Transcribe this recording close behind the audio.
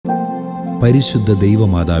പരിശുദ്ധ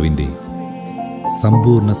ദൈവമാതാവിൻ്റെ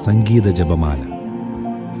സമ്പൂർണ്ണ സംഗീത ജപമാല.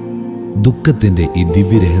 ദുഃഖത്തിൻ്റെ ഈ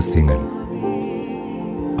ദിവ്യരഹസ്യങ്ങൾ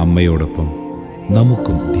അമ്മയോടൊപ്പം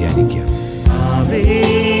നമുക്കും ധ്യാനിക്കാം. ആവേ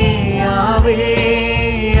ആവേ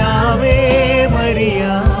ആവേ മരിയ,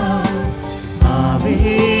 ആവേ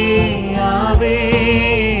ആവേ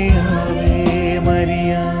ആവേ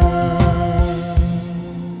മരിയ.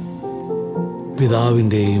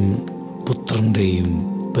 പിതാവിൻ്റെയും പുത്രൻ്റെയും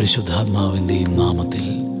പരിശുദ്ധാത്മാവിൻ്റെയും നാമത്തിൽ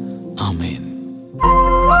ആമേൻ.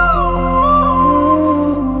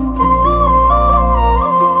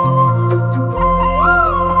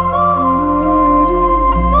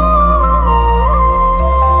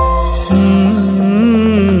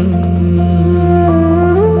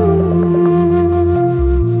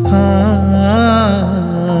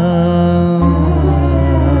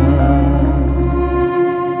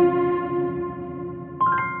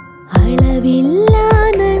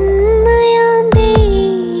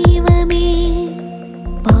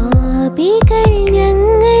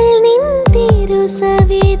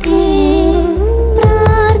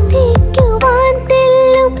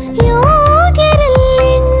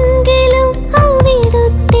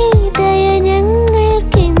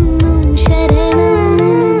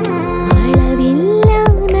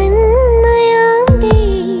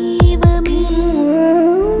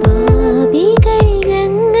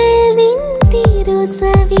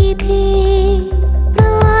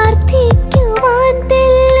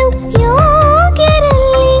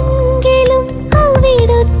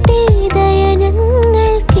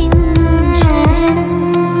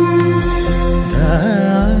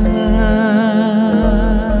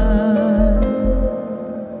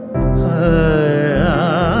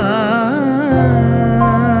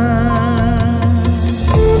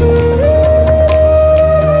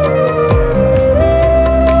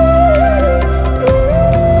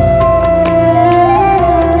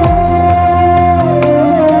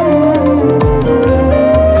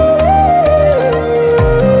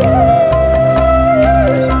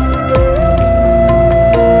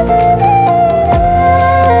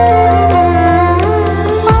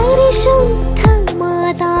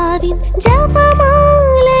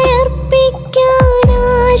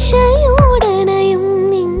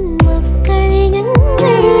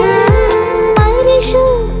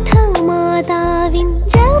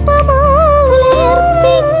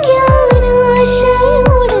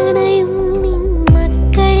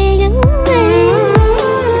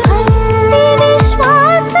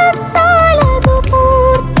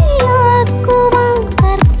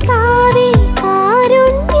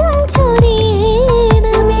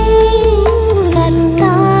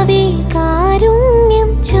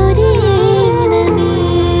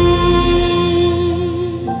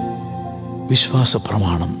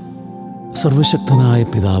 വിശ്വാസപ്രമാണം. സർവശക്തനായ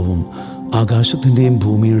പിതാവും ആകാശത്തിൻ്റെയും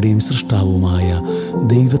ഭൂമിയുടെയും സൃഷ്ടാവുമായ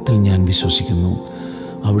ദൈവത്തിൽ ഞാൻ വിശ്വസിക്കുന്നു.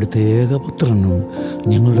 അവിടുത്തെ ഏകപുത്രനും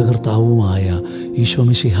ഞങ്ങളുടെ കർത്താവുമായ ഈശോ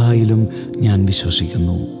മിശിഹായിലും ഞാൻ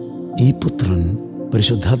വിശ്വസിക്കുന്നു. ഈ പുത്രൻ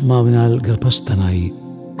പരിശുദ്ധാത്മാവിനാൽ ഗർഭസ്ഥനായി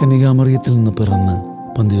കന്യകാമറിയത്തിൽ നിന്ന് പിറന്ന്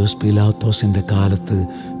പന്തിയോസ് പീലാത്തോസിൻ്റെ കാലത്ത്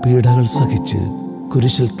പീഡകൾ സഹിച്ച്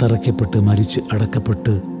കുരിശിൽ തറയ്ക്കപ്പെട്ട് മരിച്ച്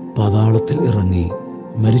അടക്കപ്പെട്ട് പാതാളത്തിൽ ഇറങ്ങി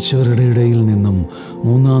മരിച്ചവരുടെ ഇടയിൽ നിന്നും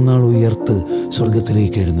മൂന്നാം നാൾ ഉയർത്ത്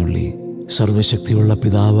സ്വർഗത്തിലേക്ക് എഴുന്നള്ളി സർവശക്തിയുള്ള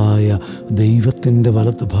പിതാവായ ദൈവത്തിൻ്റെ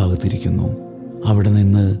വലത്തുഭാഗത്തിരിക്കുന്നു. അവിടെ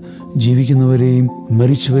നിന്ന് ജീവിക്കുന്നവരെയും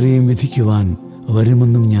മരിച്ചവരെയും വിധിക്കുവാൻ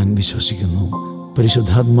വരുമെന്നും ഞാൻ വിശ്വസിക്കുന്നു.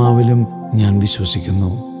 പരിശുദ്ധാത്മാവിലും ഞാൻ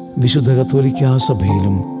വിശ്വസിക്കുന്നു. വിശുദ്ധ കത്തോലിക്കാ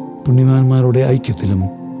സഭയിലും പുണ്യവാന്മാരുടെ ഐക്യത്തിലും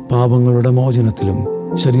പാപങ്ങളുടെ മോചനത്തിലും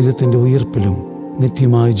ശരീരത്തിൻ്റെ ഉയർപ്പിലും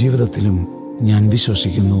നിത്യമായ ജീവിതത്തിലും ഞാൻ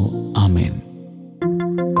വിശ്വസിക്കുന്നു. ആമേൻ.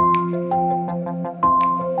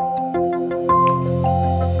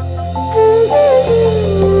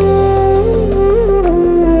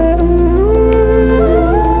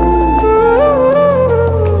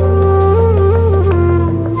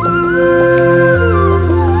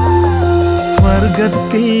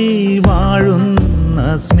 സ്വർഗത്തിൽ വാഴുന്ന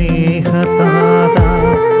സ്നേഹതാത,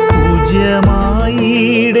 പൂജ്യമായിടണം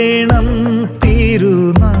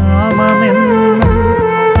തിരുനാമമെന്നും.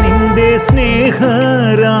 നിന്റെ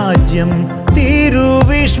സ്നേഹരാജ്യം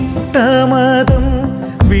തിരുവിഷ്ടമതും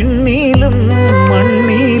വിണ്ണിലും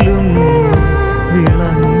മണ്ണിലും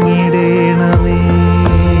വിളങ്ങിടണമേ.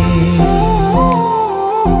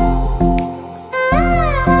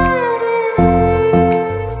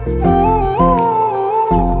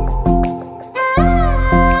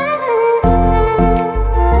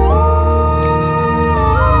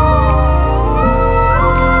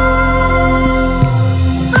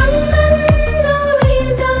 അന്നന്നു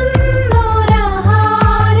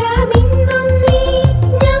വേണ്ടുന്നോരാഹാരമിന്നും നീ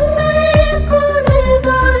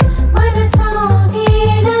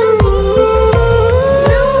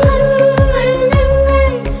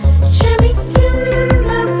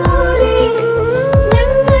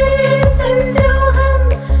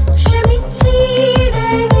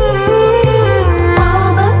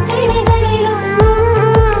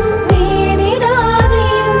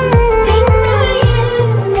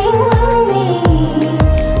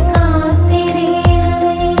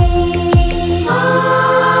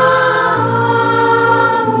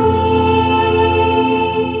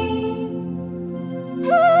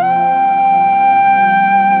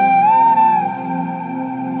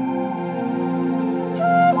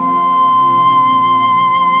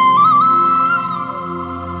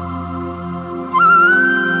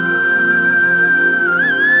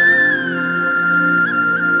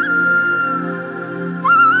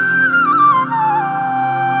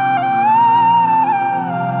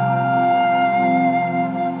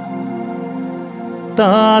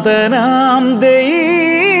താതനാം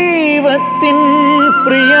ദൈവത്തിൻ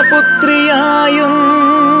പ്രിയപുത്രിയായും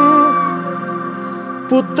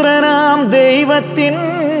പുത്രനാം ദൈവത്തിൻ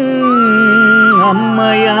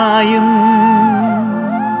അമ്മയായും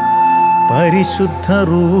പരിശുദ്ധ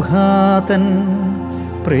റൂഹാതൻ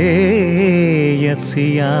പ്രേയസിയായും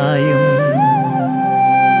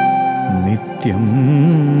നിത്യം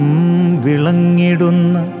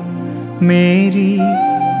വിളങ്ങിടുന്ന മേരി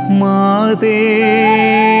മാതേ,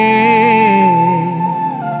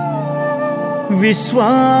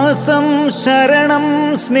 വിശ്വാസം ശരണം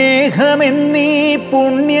സ്നേഹമെന്നീ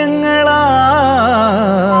പുണ്യങ്ങളാൽ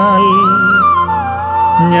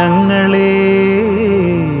ഞങ്ങളെ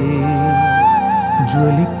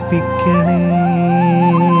ജ്വലിപ്പിക്കണേ.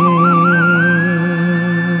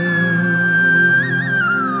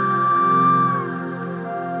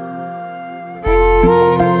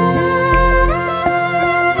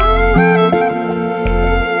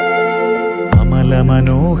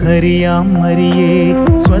 മനോഹരിയാം മരിയേ,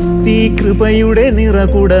 സ്വസ്തി കൃപയുടെ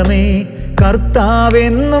നിറകുടമേ,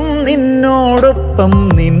 കർത്താവെന്നും നിന്നോടൊപ്പം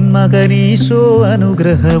നിൻ മകനീശോ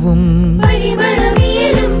അനുഗ്രഹവും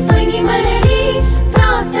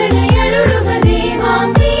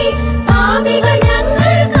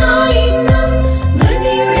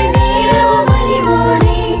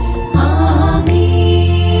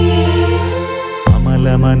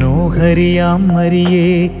മനോഹരിയാം മരിയേ,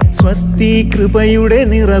 സ്വസ്തി കൃപയുടെ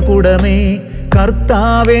നിറകുടമേ,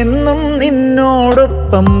 കർത്താവെന്നും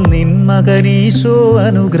നിന്നോടൊപ്പം നിൻ മകനീശോ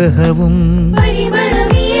അനുഗ്രഹവും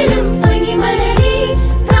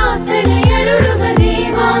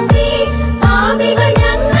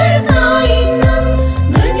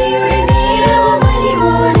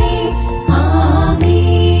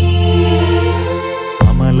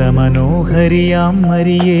മനോഹരിയാം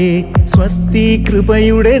മരിയേ, സ്വസ്തി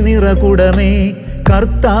കൃപയുടെ നിറകുടമേ,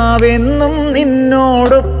 കർത്താവെന്നും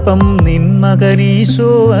നിന്നോടൊപ്പം നിൻ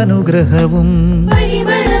മകനീശോ അനുഗ്രഹവും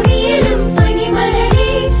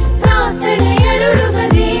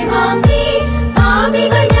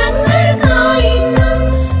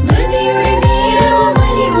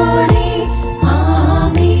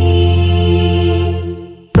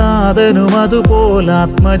താതനും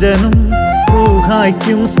അതുപോലാത്മജനും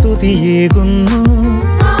റൂഹായ്ക്കും സ്തുതിയേകുന്നു.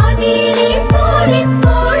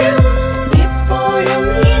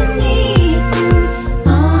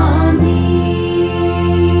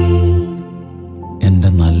 എൻ്റെ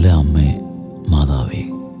നല്ല അമ്മേ മാതാവേ,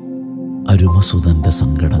 അരുമസുതൻ്റെ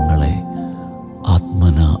സങ്കടങ്ങളെ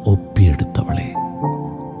ആത്മന ഒപ്പിയെടുത്തവളെ,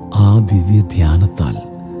 ആ ദിവ്യ ധ്യാനത്താൽ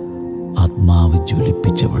ആത്മാവ്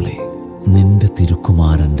ജ്വലിപ്പിച്ചവളെ, നിന്റെ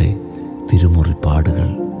തിരുക്കുമാരൻ്റെ തിരുമുറിപ്പാടുകൾ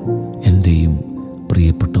എൻ്റെയും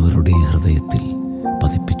പ്രിയപ്പെട്ടവരുടെ ഹൃദയത്തിൽ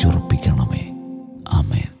പതിപ്പിച്ചുറപ്പിക്കണമേ.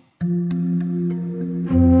 ആമേൻ.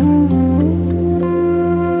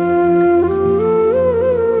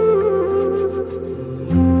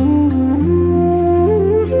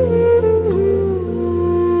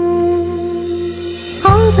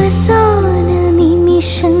 അവസാന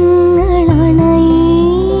നിമിഷങ്ങളണയേ,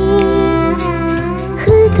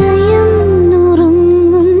 ഹൃദയം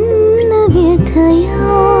നുറുങ്ങുന്ന വ്യഥയാ,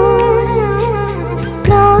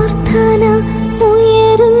 പ്രാർത്ഥന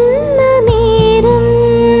ഉയരുന്ന നേരം,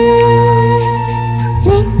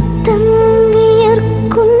 രക്തം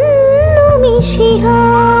വിയർക്കുന്നു മിശിഹാ,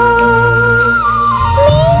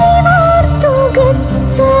 മിഴിവാർത്തു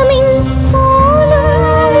ഗത്സമിൻ പോലും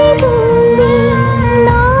വിതുമ്പി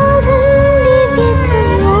നാഥന്റെ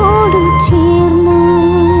വ്യഥയോടെ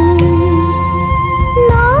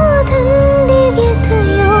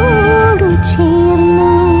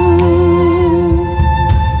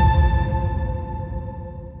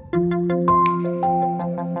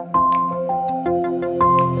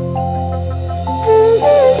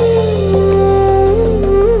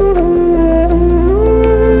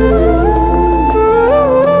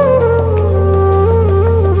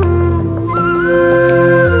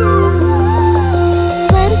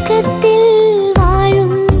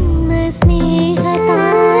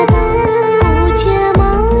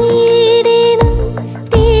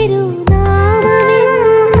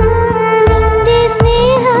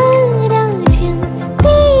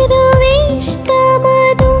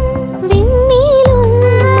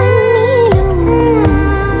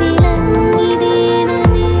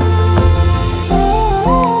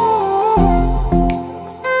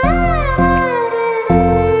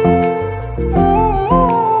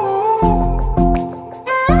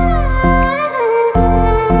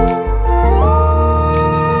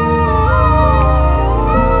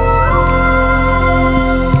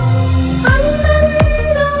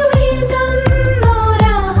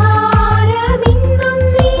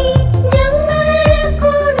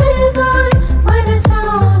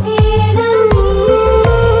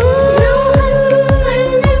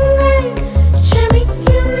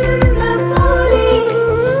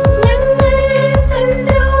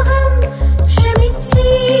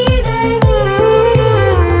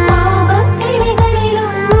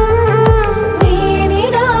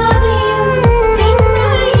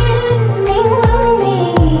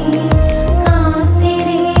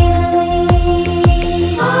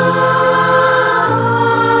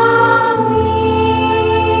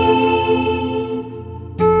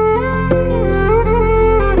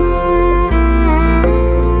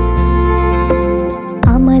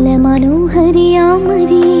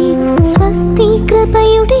മനോഹരിയാമരിയേ സ്വസ്തി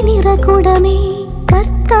കൃപയുടെ നിറകുടമേ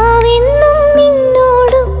കർത്താവെന്നും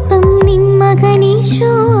നിന്നോടൊപ്പം നിൻ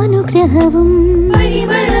മകനീശോ അനുഗ്രഹവും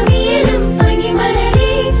പരിമളവിയലും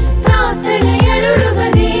പനിമലരേ പ്രാർത്ഥനയരുളുക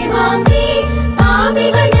ദേവാംബേ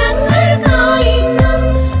പാപികൾ ഞങ്ങൾക്കായിന്നും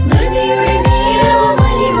മൃതിയുടെ നേരവും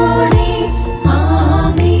അലിവോടെ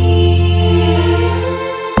ആമേൻ.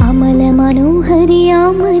 അമല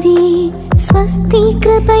മനോഹരിയാമരിയേ സ്വസ്തി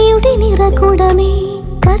കൃപയുടെ നിറകുടമേ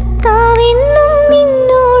കർത്താവെന്നും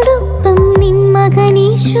നിന്നോടൊപ്പം നിൻ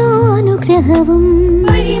മകനീശോ അനുഗ്രഹവും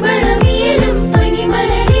പരിമളവിയലും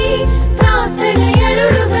പനിമലരേ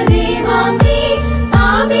പ്രാർത്ഥനയരുളുക ദേവാംബേ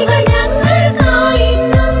പാപികൾ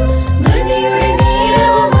ഞങ്ങൾക്കായിന്നും മൃതിയുടെ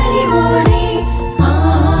നേരവും അലിവോടെ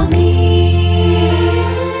ആമേൻ.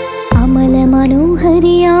 അമല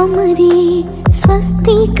മനോഹരിയാമരിയേ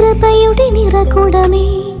സ്വസ്തി കൃപയുടെ നിറകുടമേ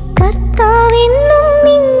കർത്താവെന്നും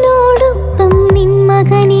നിന്നോടൊപ്പം നിൻ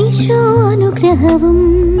മകനീശോ അനുഗ്രഹവും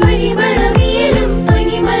പരിമളവിയലും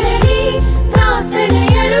പനിമലരേ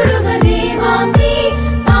പ്രാർത്ഥനയരുളുക ദേവാംബേ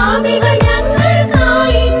പാപികൾ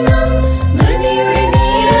ഞങ്ങൾക്കായിന്നും മൃതിയുടെ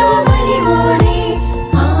നേരവും അലിവോടെ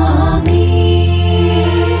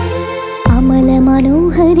ആമേൻ. അമല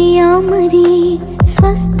മനോഹരിയാമരിയേ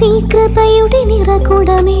സ്വസ്തി കൃപയുടെ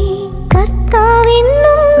നിറകുടമേ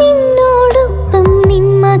കർത്താവെന്നും നിന്നോടൊപ്പം നിൻ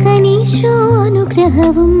മകനീശോ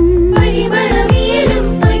അനുഗ്രഹവും പരിമളവിയലും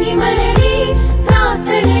പനിമലരേ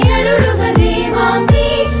പ്രാർത്ഥനയരുളുക ദേവാംബേ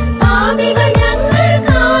പാപികൾ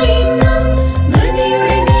ഞങ്ങൾക്കായിന്നും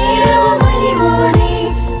മൃതിയുടെ നേരവും അലിവോടെ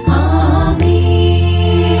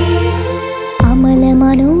ആമേൻ. അമല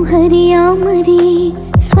മനോഹരിയാമരിയേ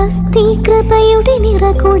സ്വസ്തി കൃപയുടെ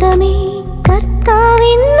നിറകുടമേ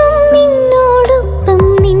കർത്താവെന്നും നിന്നോടൊപ്പം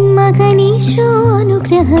നിൻ മകനീശോ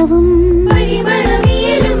അനുഗ്രഹവും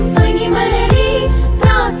പരിമളവിയലും പനിമലരേ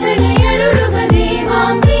പ്രാർത്ഥനയരുളുക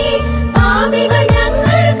ദേവാംബേ പാപികൾ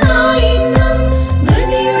ഞങ്ങൾക്കായിന്നും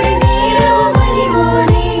മൃതിയുടെ നേരവും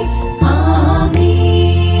അലിവോടെ ആമേൻ.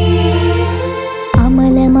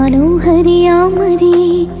 അമല മനോഹരിയാമരിയേ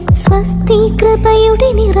സ്വസ്തി കൃപയുടെ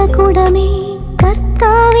നിറകുടമേ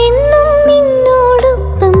കർത്താവെന്നും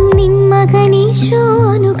നിന്നോടൊപ്പം നിൻ മകനീശോ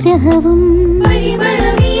അനുഗ്രഹവും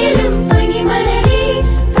പരിമളവിയലും പനിമലരേ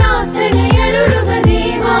പ്രാർത്ഥനയരുളുക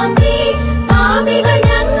ദേവാംബേ പാപികൾ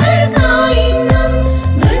ഞങ്ങൾക്കായിന്നും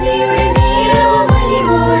മൃതിയുടെ നേരവും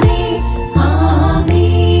അലിവോടെ ആമേൻ.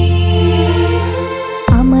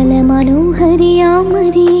 അമല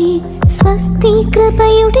മനോഹരിയാമരിയേ സ്വസ്തി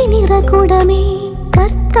കൃപയുടെ നിറകുടമേ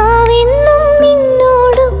കർത്താവെന്നും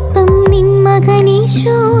നിന്നോടൊപ്പം നിൻ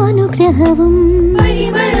മകനീശോ അനുഗ്രഹവും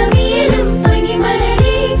പരിമളവിയലും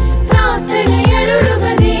പനിമലരേ പ്രാർത്ഥനയരുളുക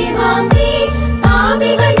ദേവാംബേ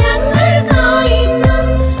പാപികൾ ഞങ്ങൾക്കായിന്നും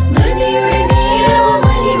മൃതിയുടെ നേരവും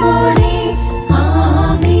അലിവോടെ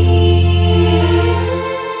ആമേൻ.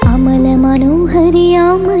 അമല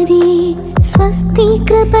മനോഹരിയാമരിയേ സ്വസ്തി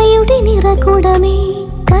കൃപയുടെ നിറകുടമേ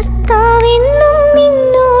കർത്താവെന്നും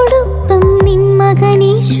നിന്നോടൊപ്പം നിൻ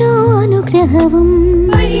മകനീശോ അനുഗ്രഹവും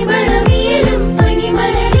പരിമളവിയലും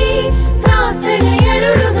പനിമലരേ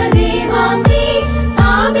പ്രാർത്ഥനയരുളുക ദേവാംബേ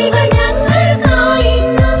പാപികൾ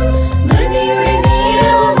ഞങ്ങൾക്കായിന്നും മൃതിയുടെ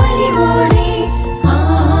നേരവും അലിവോടെ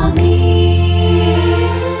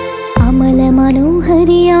ആമേൻ. അമല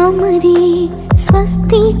മനോഹരിയാമരിയേ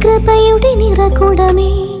സ്വസ്തി കൃപയുടെ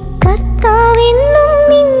നിറകുടമേ കർത്താവെന്നും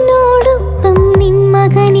നിന്നോടൊപ്പം നിൻ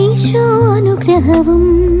മകനീശോ അനുഗ്രഹവും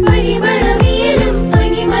പരിമളവിയലും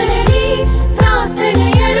പനിമലരേ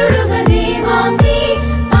പ്രാർത്ഥനയരുളുക ദേവാംബേ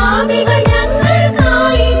പാപികൾ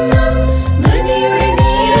ഞങ്ങൾക്കായിന്നും മൃതിയുടെ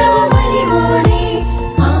നേരവും അലിവോടെ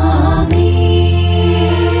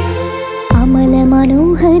ആമേൻ. അമല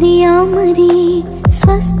മനോഹരിയാമരിയേ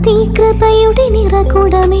സ്വസ്തി കൃപയുടെ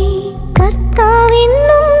നിറകുടമേ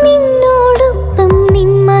കർത്താവെന്നും നിന്നോടൊപ്പം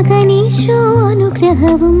നിൻ മകനീശോ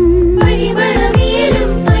അനുഗ്രഹവും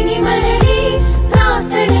പരിമളവിയലും പനിമലരേ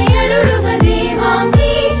പ്രാർത്ഥനയരുളുക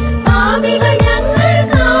ദേവാംബേ പാപികൾ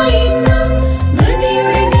ഞങ്ങൾക്കായിന്നും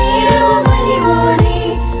മൃതിയുടെ നേരവും അലിവോടെ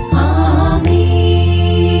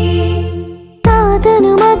ആമേൻ.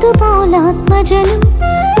 താതനും അതുപോലാത്മജനും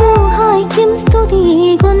റൂഹായ്ക്കും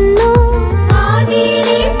സ്തുതിയേകുന്നു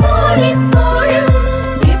ആദിയിലെ പോലെപ്പോഴും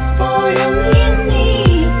എപ്പോഴും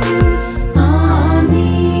എന്നേക്കും ആമേൻ.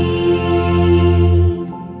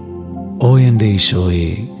 ഓ എൻ്റെ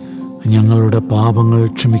ഈശോയെ, ഞങ്ങളുടെ പാപങ്ങൾ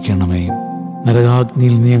ക്ഷമിക്കണമേ.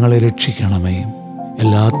 നരകാഗ്നിയിൽ നീ ഞങ്ങളെ രക്ഷിക്കണമേ.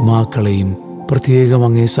 എല്ലാ ആത്മാക്കളെയും, പ്രത്യേകം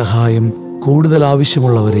അങ്ങേ സഹായം കൂടുതൽ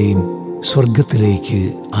ആവശ്യമുള്ളവരെയും സ്വർഗത്തിലേക്ക്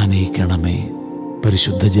ആനയിക്കണമേ.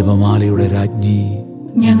 പരിശുദ്ധ ജപമാലയുടെ രാജ്ഞി,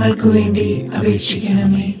 ഞങ്ങൾക്ക് വേണ്ടി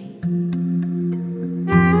അപേക്ഷിക്കണമേ.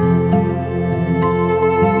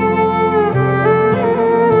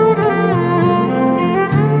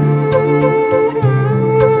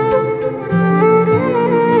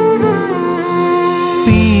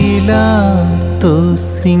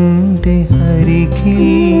 പീലാത്തോസിൻ്റെ അരികിൽ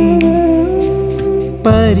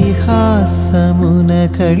പരിഹാസമുനകൾക്കു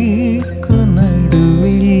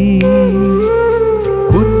നടുവിൽ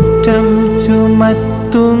കുറ്റം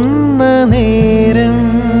ചുമത്തുന്ന നേരം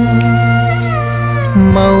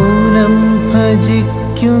മൗനം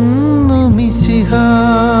ഭജിക്കുന്നു മിശിഹ.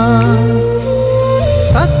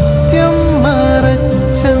 സത്യം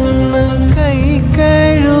മറച്ചെന്ന് കൈ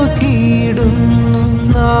കഴുകിയിടുന്നു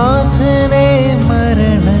നാഥനെ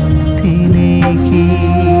മരണത്തിലേക്ക്,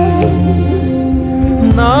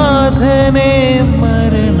 നാഥനെ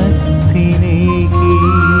മരണത്തിലേക്ക്.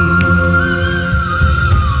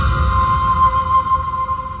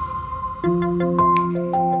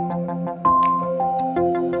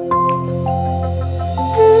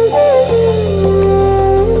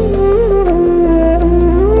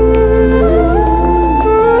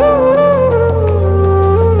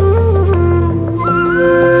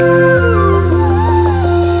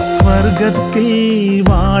 സ്വർഗത്തിൽ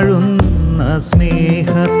വാഴുന്ന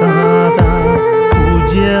സ്നേഹതാത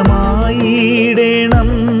പൂജ്യമായിടണം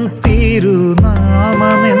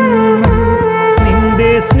തിരുനാമമെന്നും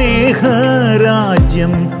നിന്റെ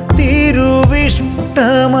സ്നേഹരാജ്യം തിരുവിഷ്ടമതം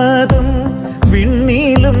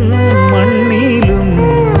വിണ്ണിലും മണ്ണിലും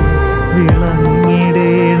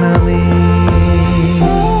വിളങ്ങിടണമേ.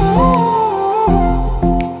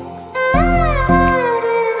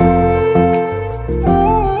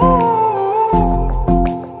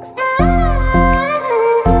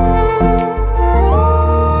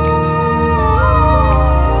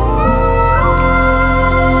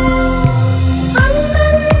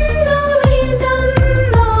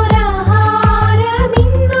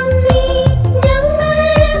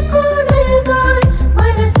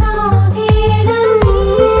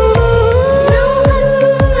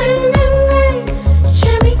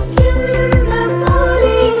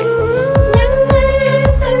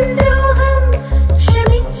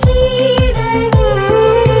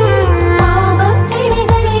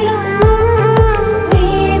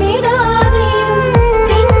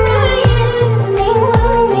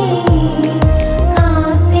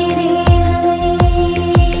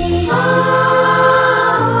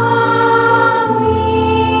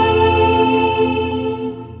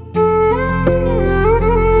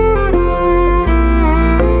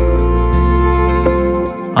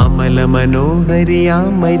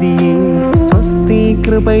 മനോഹരിയാമരിയേ സ്വസ്തി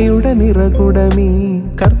കൃപയുടെ നിറകുടമേ,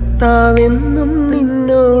 കർത്താവെന്നും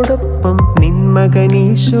നിന്നോടൊപ്പം നിൻ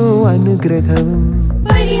മകനീശോ അനുഗ്രഹവും.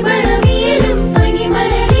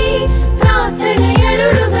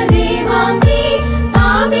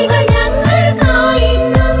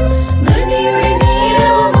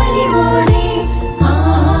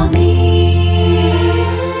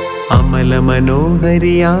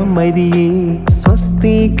 മനോഹരിയാമരിയേ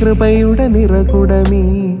സ്വസ്തി കൃപയുടെ നിറകുടമേ,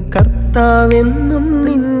 കർത്താവെന്നും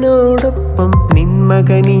നിന്നോടൊപ്പം നിൻ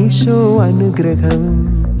മകനീശോ അനുഗ്രഹവും.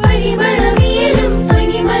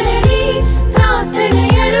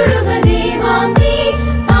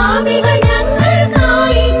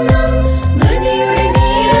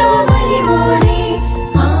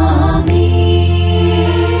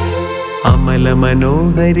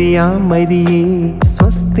 മനോഹരിയാമരിയേ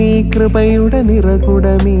സ്വസ്തി കൃപയുടെ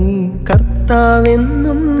നിറകുടമേ,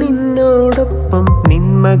 കർത്താവെന്നും നിന്നോടൊപ്പം നിൻ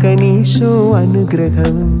മകനീശോ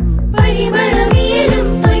അനുഗ്രഹവും.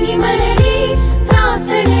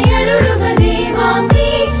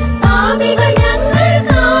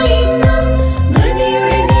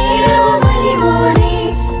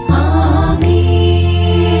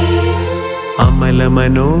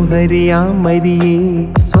 മനോഹരിയാമരിയേ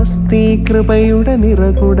സ്വസ്തി കൃപയുടെ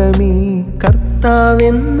നിറകുടമേ,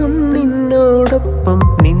 കർത്താവെന്നും നിന്നോടൊപ്പം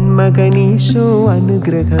നിൻ മകനീശോ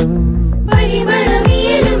അനുഗ്രഹവും.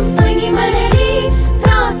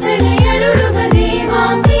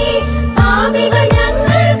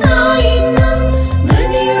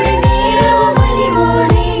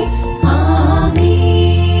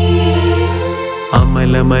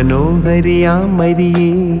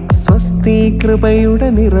 മനോഹരിയാമരിയേ സ്വസ്തി കൃപയുടെ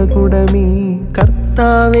നിറകുടമേ,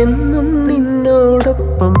 കർത്താവെന്നും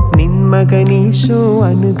നിന്നോടൊപ്പം നിൻ മകനീശോ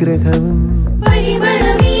അനുഗ്രഹവും.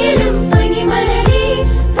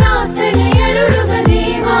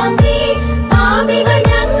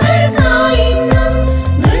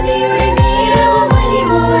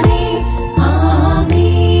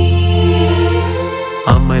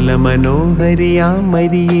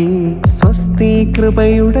 മനോഹരിയാമരിയേ സ്വസ്തി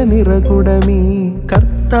കൃപയുടെ നിറകുടമേ,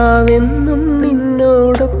 കർത്താവെന്നും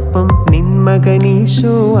നിന്നോടൊപ്പം നിൻ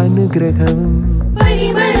മകനീശോ അനുഗ്രഹവും.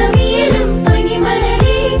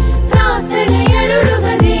 പ്രാർത്ഥനയരുളുക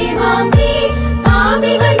ദേവാംബേ,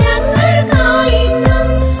 പാപികൾ ഞങ്ങൾക്കായി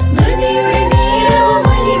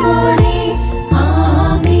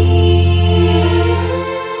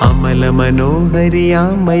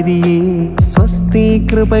മനോഹരിയാം മരിയേ സ്വസ്തി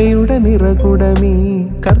കൃപയുടെ നിറകുടമേ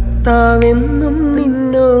കർത്താവെന്നും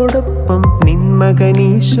നിന്നോടൊപ്പം നിൻ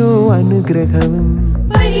മകനീശോ അനുഗ്രഹവും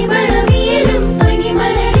പരിമളവിയലും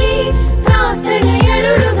പനിമലരേ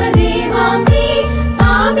പ്രാർത്ഥനയരുളുക ദേവാംബേ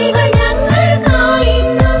പാപികൾ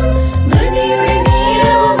ഞങ്ങൾക്കായിന്നും മൃതിയുടെ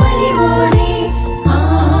നേരവും അലിവോടെ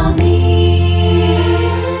ആമേൻ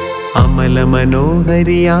അമല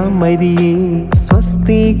മനോഹരിയാം മരിയേ സ്വസ്തി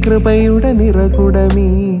കൃപയുടെ നിറകുടമേ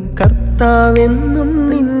കർത്താവെന്നും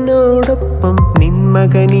നിന്നോടൊപ്പം നിൻ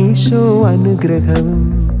മകനീശോ അനുഗ്രഹവും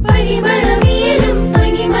പരിമളവിയലും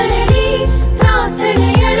പനിമലരേ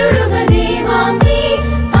പ്രാർത്ഥനയരുളുക ദേവാംബേ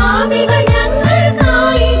പാപികൾ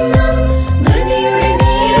ഞങ്ങൾക്കായിന്നും മൃതിയുടെ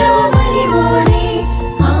നേരവും അലിവോടെ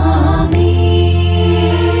ആമേൻ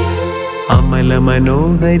അമല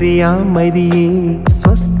മനോഹരിയാം മരിയേ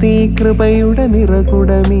സ്വസ്തി കൃപയുടെ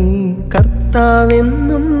നിറകുടമേ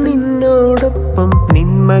കർത്താവെന്നും നിന്നോടൊപ്പം നിൻ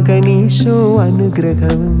മകനീശോ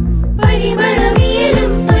അനുഗ്രഹവും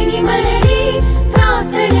പരിമളവിയലും പനിമലരേ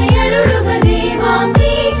പ്രാർത്ഥനയരുളുക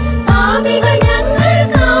ദേവാംബേ പാപികൾ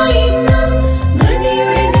ഞങ്ങൾക്കായിന്നും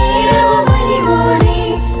മൃതിയുടെ നേരവും അലിവോടെ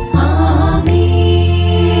ആമേൻ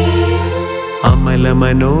അമല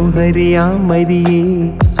മനോഹരിയാം മരിയേ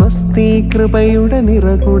സ്വസ്തി കൃപയുടെ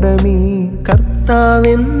നിറകുടമേ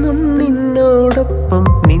കർത്താവെന്നും നിന്നോടൊപ്പം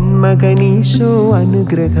നിൻ മകനീശോ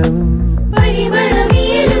അനുഗ്രഹവും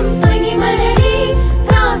പരിമളവിയലും പനിമലരേ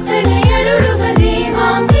പ്രാർത്ഥനയരുളുക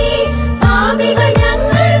ദേവാംബേ പാപികൾ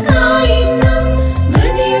ഞങ്ങൾക്കായിന്നും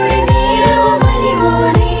മൃതിയുടെ നേരവും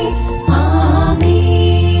അലിവോടെ ആമേൻ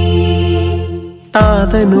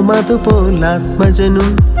താതനും അതുപോലാത്മജനും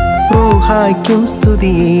റൂഹായ്ക്കും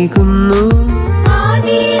സ്തുതിയേകുന്നു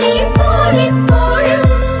ആദിയിലെ പോലെപ്പോഴും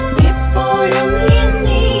എപ്പോഴും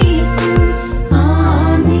എന്നേക്കും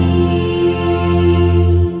ആമേൻ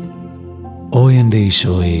ഓ എൻ്റെ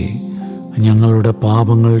ഈശോയെ, ഞങ്ങളുടെ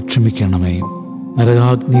പാപങ്ങൾ ക്ഷമിക്കണമേ,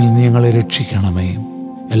 നരകാഗ്നിയിൽ നീ ഞങ്ങളെ രക്ഷിക്കണമേ,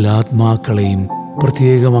 എല്ലാ ആത്മാക്കളെയും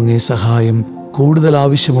പ്രത്യേകം അങ്ങേ സഹായം കൂടുതൽ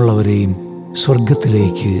ആവശ്യമുള്ളവരെയും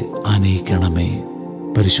സ്വർഗത്തിലേക്ക് ആനയിക്കണമേ.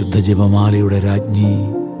 പരിശുദ്ധ ജപമാലയുടെ രാജ്ഞി,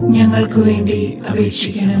 ഞങ്ങൾക്ക് വേണ്ടി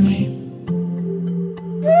അപേക്ഷിക്കണമേ.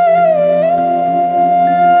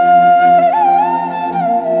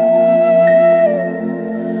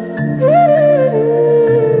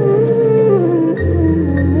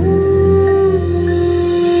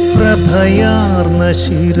 പ്രഭയാർന്ന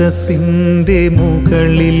ശിരസിൻ്റെ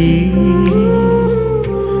മുകളിൽ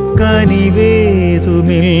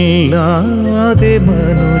കനിവേതുമില്ലാതെ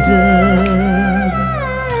മനുജ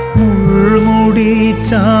മുൾമുടി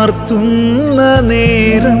ചാർത്തുന്ന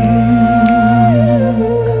നേരം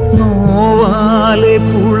നോവാലെ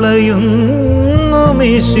പുളയുന്നു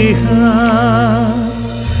മിശിഹ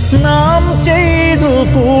നാം ചെയ്തു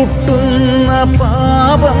കൂട്ടുന്ന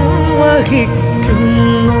പാപം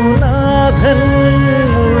വഹിക്കുന്നു നാഥൻ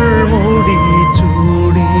മുൾമുടി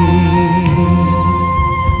ചൂടി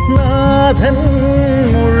നാഥൻ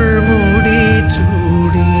മുൾമുടി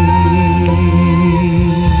ചൂടി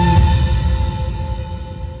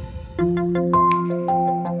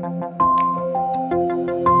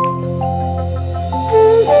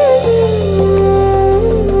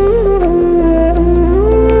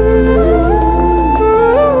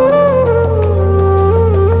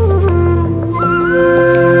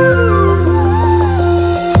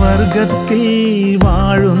സ്വർഗത്തിൽ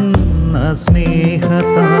വാഴുന്ന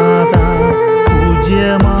സ്നേഹതാത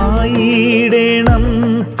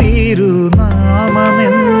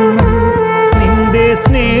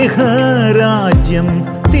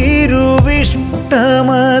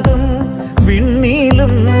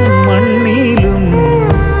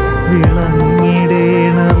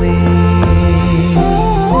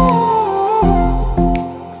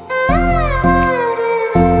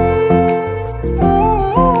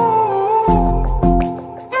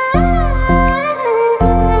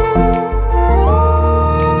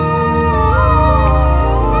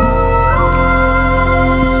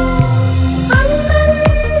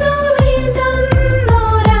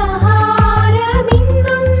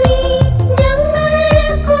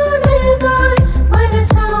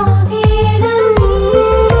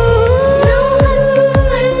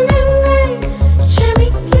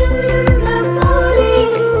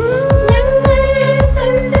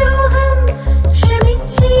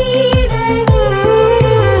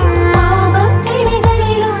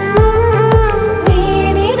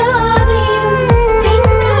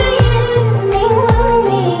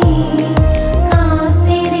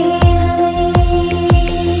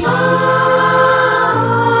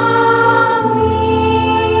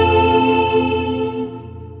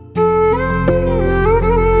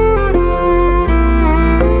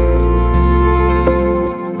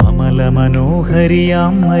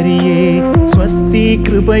മനോഹരിയാം മരിയേ സ്വസ്തി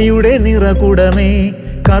കൃപയുടെ നിറകുടമേ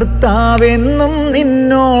കർത്താവെന്നും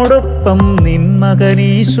നിന്നോടൊപ്പം നിൻ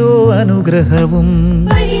മകനീശോ അനുഗ്രഹവും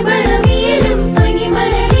പരിമളവിയലും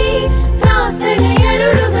പനിമലരേ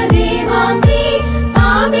പ്രാർത്ഥനയരുളുക ദേവാംബേ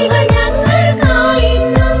പാപികൾ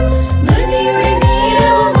ഞങ്ങൾക്കായിന്നും മൃതിയുടെ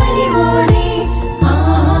നേരവും അലിവോടെ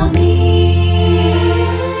ആമേൻ.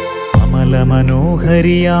 അമല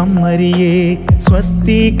മനോഹരിയാം മരിയേ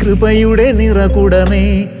സ്വസ്തി കൃപയുടെ നിറകുടമേ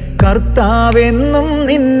കർത്താവെന്നും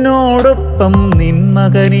നിന്നോടൊപ്പം നിൻ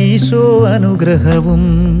മകനീശോ അനുഗ്രഹവും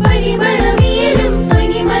പരിമളവിയലും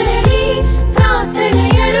പനിമലരേ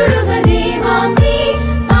പ്രാർത്ഥനയരുളുക ദേവാംബേ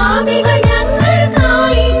പാപികൾ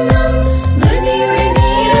ഞങ്ങൾക്കായിന്നും മൃതിയുടെ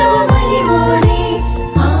നേരവും അലിവോടെ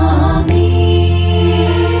ആമേൻ.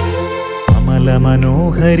 അമല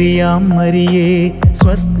മനോഹരിയാം മരിയേ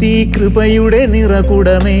സ്വസ്തി കൃപയുടെ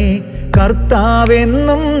നിറകുടമേ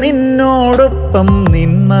കർത്താവെന്നും നിന്നോടൊപ്പം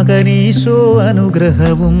നിൻ മകനീശോ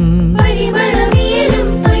അനുഗ്രഹവും പരിമളവിയലും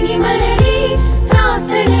പനിമലരേ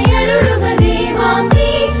പ്രാർത്ഥനയരുളുക ദേവാംബേ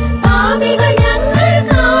പാപികൾ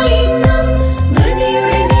ഞങ്ങൾക്കായിന്നും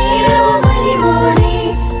മൃതിയുടെ നേരവും അലിവോടെ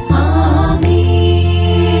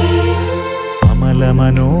ആമേൻ. അമല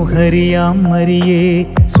മനോഹരിയാം മരിയേ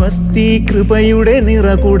സ്വസ്തി കൃപയുടെ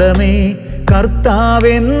നിറകുടമേ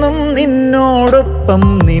കർത്താവെന്നും നിന്നോടൊപ്പം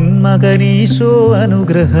നിൻ മകനീശോ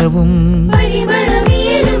അനുഗ്രഹവും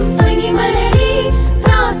പരിമളവിയലും പനിമലരേ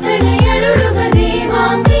പ്രാർത്ഥനയരുളുക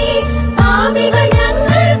ദേവാംബേ പാപികൾ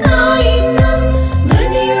ഞങ്ങൾക്കായിന്നും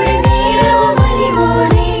മൃതിയുടെ നേരവും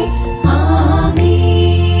അലിവോടെ ആമേൻ.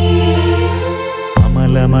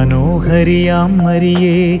 അമല മനോഹരിയാം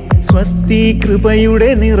മരിയേ സ്വസ്തി കൃപയുടെ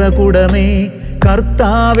നിറകുടമേ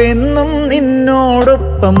കർത്താവെന്നും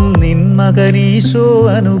നിന്നോടൊപ്പം നിൻ മകനീശോ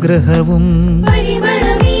അനുഗ്രഹവും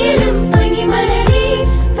പരിമളവിയലും പനിമലരേ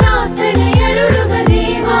പ്രാർത്ഥനയരുളുക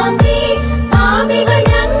ദേവാംബേ പാപികൾ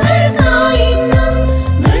ഞങ്ങൾക്കായിന്നും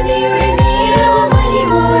മൃതിയുടെ നേരവും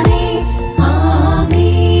അലിവോടെ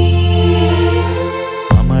ആമേൻ.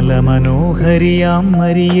 അമല മനോഹരിയാം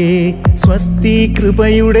മരിയേ സ്വസ്തി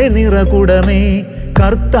കൃപയുടെ നിറകുടമേ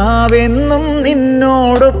കർത്താവെന്നും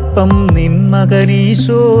നിന്നോടൊപ്പം നിൻ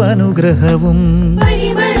മകനീശോ അനുഗ്രഹവും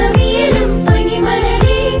പരിമളവിയലും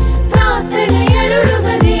പനിമലരേ പ്രാർത്ഥനയരുളുക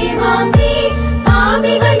ദേവാംബേ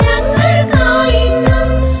പാപികൾ ഞങ്ങൾക്കായിന്നും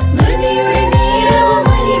മൃതിയുടെ നേരവും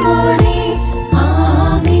അലിവോടെ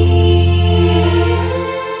ആമേൻ.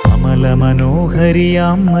 അമല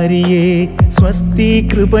മനോഹരിയാം മരിയേ സ്വസ്തി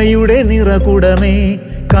കൃപയുടെ നിറകുടമേ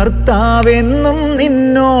കർത്താവെന്നും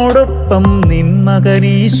നിന്നോടൊപ്പം നിൻ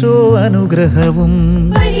മകനീശോ അനുഗ്രഹവും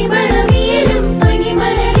പരിമളവിയലും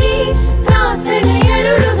പനിമലരേ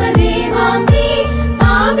പ്രാർത്ഥനയരുളുക ദേവാംബേ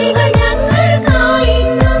പാപികൾ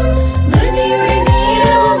ഞങ്ങൾക്കായിന്നും മൃതിയുടെ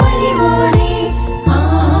നേരവും അലിവോടെ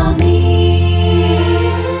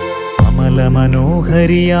ആമേൻ. അമല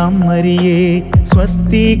മനോഹരിയാം മരിയേ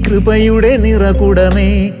സ്വസ്തി കൃപയുടെ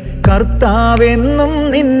നിറകുടമേ കർത്താവെന്നും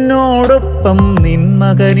നിന്നോടൊപ്പം നിൻ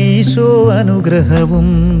മകനീശോ അനുഗ്രഹവും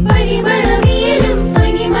പരിമളവിയലും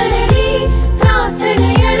പനിമലരേ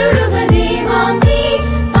പ്രാർത്ഥനയരുളുക ദേവാംബേ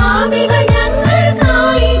പാപികൾ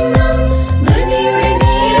ഞങ്ങൾക്കായിന്നും മൃതിയുടെ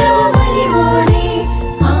നേരവും അലിവോടെ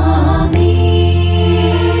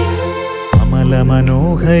ആമേൻ. അമല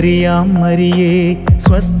മനോഹരിയാം മരിയേ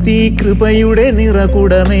സ്വസ്തി കൃപയുടെ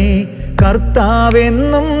നിറകുടമേ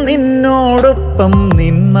കർത്താവെന്നും നിന്നോടൊപ്പം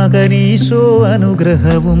നിൻ മകനീശോ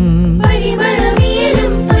അനുഗ്രഹവും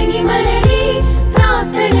പരിമളവിയലും പനിമലരേ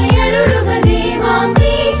പ്രാർത്ഥനയരുളുക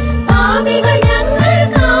ദേവാംബേ പാപികൾ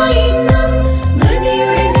ഞങ്ങൾക്കായിന്നും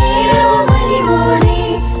മൃതിയുടെ നേരവും അലിവോടെ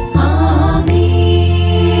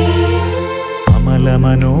ആമേൻ. അമല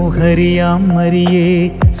മനോഹരിയാം മരിയേ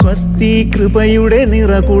സ്വസ്തി കൃപയുടെ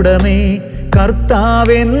നിറകുടമേ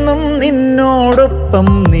കർത്താവെന്നും നിന്നോടൊപ്പം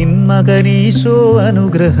നിൻ മകനീശോ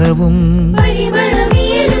അനുഗ്രഹവും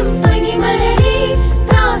പരിമളവിയലും പനിമലരേ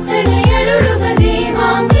പ്രാർത്ഥനയരുളുക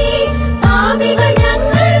ദേവാംബേ പാപികൾ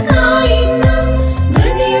ഞങ്ങൾക്കായിന്നും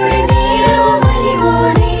മൃതിയുടെ നേരവും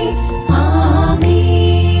അലിവോടെ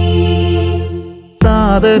ആമേൻ.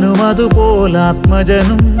 താതനും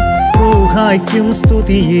അതുപോലാത്മജനും റൂഹായ്ക്കും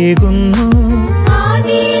സ്തുതിയേകുന്നു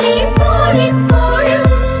ആദിയിലെ പോലെപ്പോഴും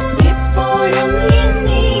എപ്പോഴും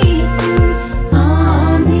എന്നേക്കും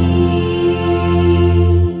ആമേൻ.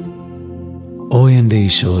 ഓ എൻ്റെ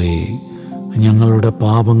ഈശോയെ, ഞങ്ങളുടെ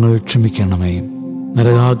പാപങ്ങൾ ക്ഷമിക്കണമേ,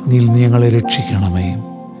 നരകാഗ്നിയിൽ നീ ഞങ്ങളെ രക്ഷിക്കണമേ.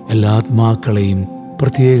 എല്ലാ ആത്മാക്കളെയും,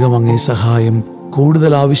 പ്രത്യേകം അങ്ങേ സഹായം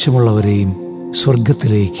കൂടുതൽ ആവശ്യമുള്ളവരെയും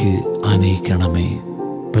സ്വർഗത്തിലേക്ക് ആനയിക്കണമേ.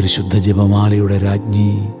 പരിശുദ്ധ ജപമാലയുടെ രാജ്ഞി,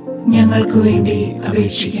 ഞങ്ങൾക്ക് വേണ്ടി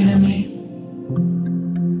അപേക്ഷിക്കണമേ.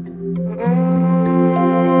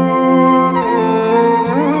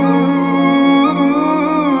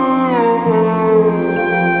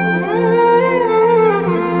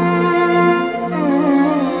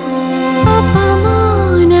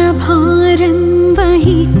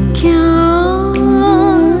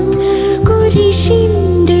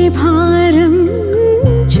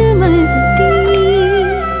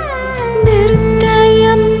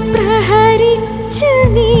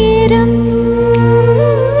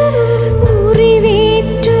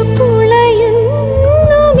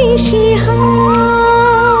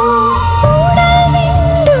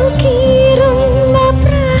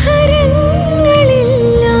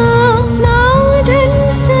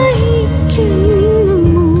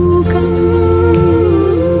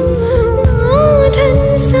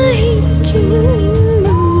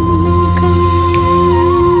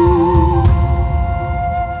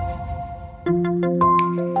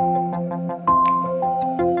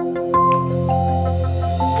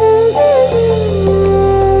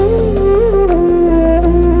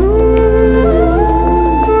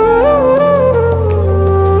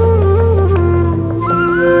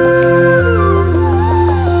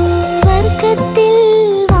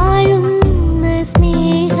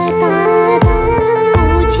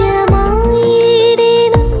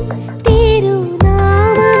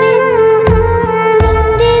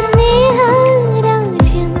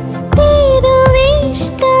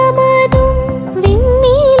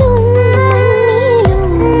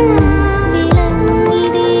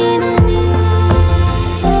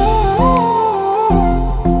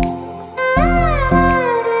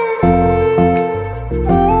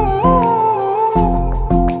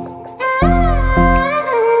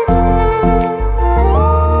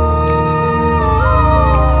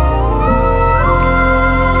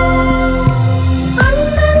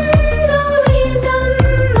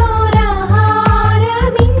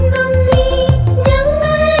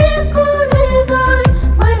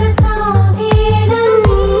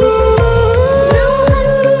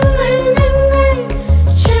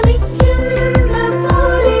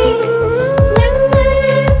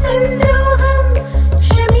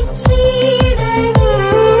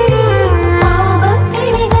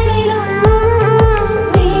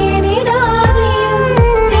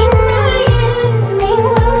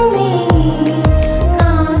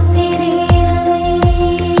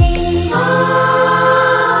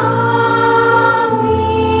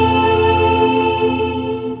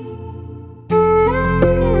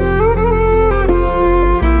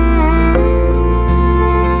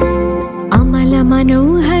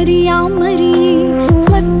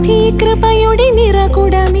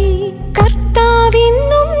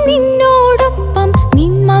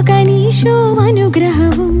 മകനീശോ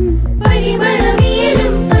അനുഗ്രഹവും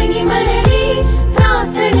പരിമളവിയലും പനിമലരെ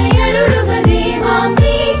പ്രാർത്ഥനയരുളുക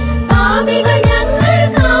ദേവാംബേ. പാപികൾ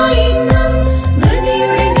ഞങ്ങൾക്കായിന്നും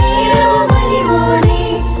മൃതിയുടെ നേരവും അലിവോടെ.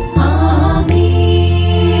 ആമേൻ.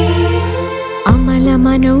 അമല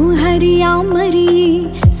മനോഹരിയാം മരിയേ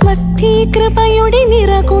സ്വസ്തി കൃപയുടെ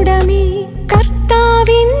നിറകുടമേ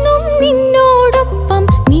കർത്താവെന്നും നിന്നോടൊപ്പം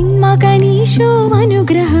നിൻ മകനീശോ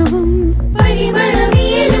അനുഗ്രഹവും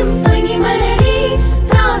പരിമളവിയലും പനിമലരെ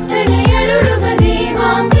പ്രാർത്ഥനയരുളുക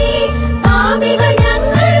ദേവാംബേ. പാപികൾ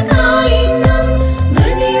ഞങ്ങൾക്കായിന്നും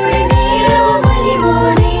മൃതിയുടെ നേരവും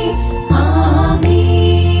അലിവോടെ. ആമേൻ.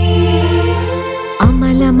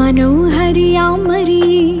 അമല മനോഹരിയാം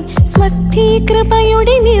മരിയേ സ്വസ്തി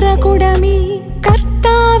കൃപയുടെ നിറകുടമേ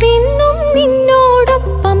കർത്താവെന്നും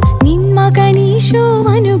നിന്നോടൊപ്പം നിൻ മകനീശോ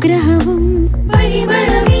അനുഗ്രഹവും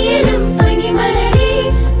പരിമളവിയലും പനിമലരെ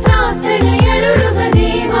പ്രാർത്ഥനയരുളുക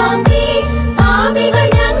ദേവാംബേ. പാപികൾ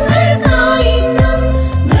ഞങ്ങൾക്കായിന്നും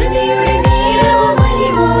മൃതിയുടെ നേരവും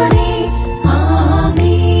അലിവോടെ.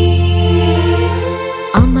 ആമേൻ.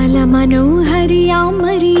 അമല മനോഹരിയാം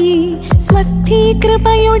മരിയേ സ്വസ്തി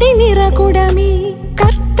കൃപയുടെ നിറകുടമേ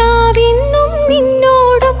കർത്താവെന്നും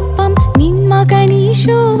നിന്നോടൊപ്പം നിൻ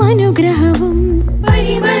മകനീശോ അനുഗ്രഹവും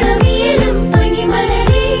പരിമളവിയലും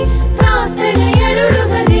പനിമലരെ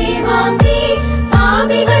പ്രാർത്ഥനയരുളുക ദേവാംബേ.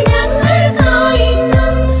 പാപികൾ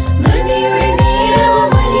ഞങ്ങൾക്കായിന്നും മൃതിയുടെ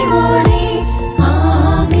നേരവും അലിവോടെ.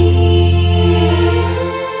 ആമേൻ.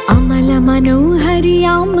 അമല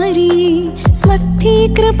മനോഹരിയാം മരിയേ സ്വസ്തി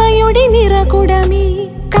കൃപയുടെ നിറകുടമേ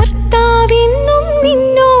കർത്താവെന്നും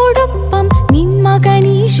നിന്നോടൊപ്പം നിൻ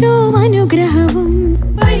മകനീശോ അനുഗ്രഹവും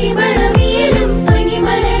പരിമളവിയലും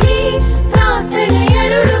പനിമലരെ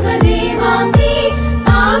പ്രാർത്ഥനയരുളുക ദേവാംബേ.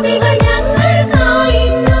 പാപികൾ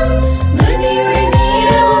ഞങ്ങൾക്കായിന്നും മൃതിയുടെ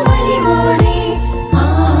നേരവും അലിവോടെ.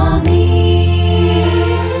 ആമേൻ.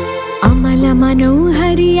 അമല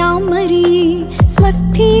മനോഹരിയാം മരിയേ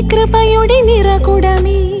സ്വസ്തി കൃപയുടെ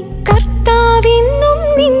നിറകുടമേ കർത്താവെന്നും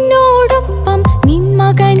നിന്നോടൊപ്പം നിൻ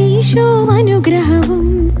മകനീശോ അനുഗ്രഹവും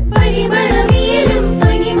പരിമളവിയലും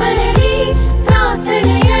പനിമലരെ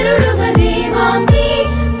പ്രാർത്ഥനയരുളുക ദേവാംബേ.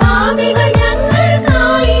 പാപികൾ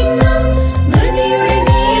ഞങ്ങൾക്കായിന്നും മൃതിയുടെ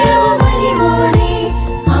നേരവും അലിവോടെ.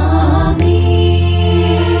 ആമേൻ.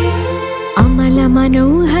 അമല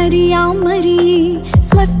മനോഹരിയാം മരിയേ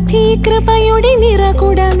സ്വസ്തി കൃപയുടെ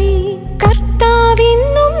നിറകുടമേ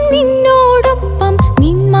കർത്താവെന്നും നിന്നോടൊപ്പം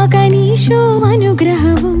നിൻ മകനീശോ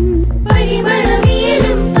അനുഗ്രഹവും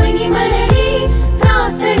പരിമളവിയലും പനിമലരെ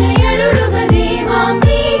പ്രാർത്ഥനയരുളുക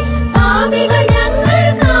ദേവാംബേ. പാപികൾ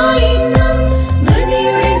ഞങ്ങൾക്കായിന്നും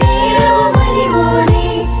മൃതിയുടെ നേരവും അലിവോടെ.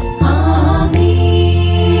 ആമേൻ.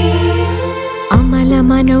 അമല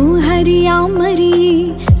മനോഹരിയാം മരിയേ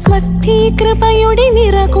സ്വസ്തി കൃപയുടെ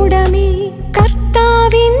നിറകുടമേ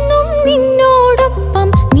കർത്താവെന്നും നിന്നോടൊപ്പം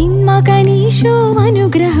നിൻ മകനീശോ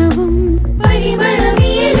അനുഗ്രഹവും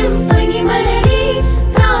പരിമളവിയലും പനിമലരെ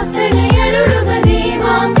പ്രാർത്ഥനയരുളുക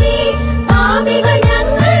ദേവാംബേ. പാപികൾ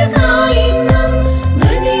ഞങ്ങൾക്കായിന്നും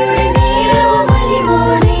മൃതിയുടെ നേരവും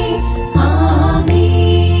അലിവോടെ. ആമേൻ.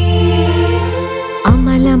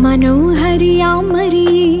 അമല മനോഹരിയാം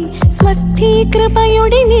മരിയേ സ്വസ്തി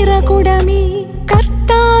കൃപയുടെ നിറകുടമേ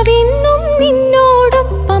കർത്താവെന്നും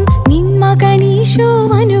നിന്നോടൊപ്പം നിൻ മകനീശോ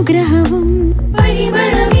അനുഗ്രഹവും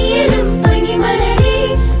പരിമളവിയലും പനിമലരെ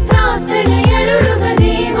പ്രാർത്ഥനയരുളുക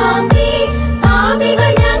ദേവാംബേ.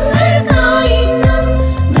 പാപികൾ ഞങ്ങൾക്കായിന്നും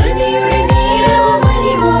മൃതിയുടെ നേരവും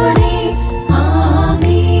അലിവോടെ.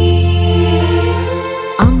 ആമേൻ.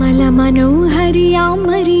 അമല മനോഹരിയാം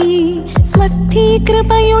മരിയേ സ്വസ്തി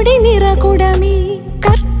കൃപയുടെ നിറകുടമേ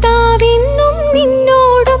കർത്താവെന്നും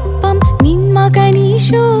നിന്നോടൊപ്പം നിൻ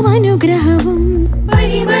മകനീശോ അനുഗ്രഹവും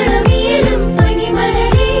പരിമളവിയലും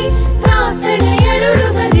പനിമലരെ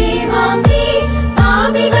പ്രാർത്ഥനയരുളുക ദേവാംബേ.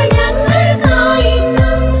 പാപികൾ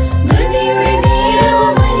ഞങ്ങൾക്കായിന്നും മൃതിയുടെ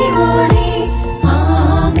നേരവും അലിവോടെ.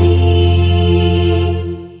 ആമേൻ.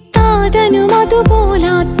 താതനും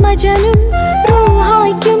അതുപോലാത്മജനും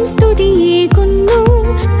റൂഹായ്ക്കും സ്തുതിയേകുന്നു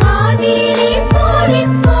ആദിയിലെ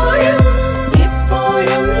പോലെപ്പോഴും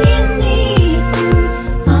എപ്പോഴും എന്നേക്കും.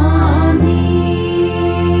 ആമേൻ.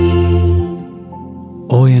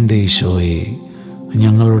 ഓ എൻ്റെ ഈശോയെ,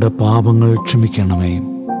 ഞങ്ങളുടെ പാപങ്ങൾ ക്ഷമിക്കണമേ.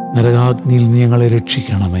 നരകാഗ്നിയിൽ നീ ഞങ്ങളെ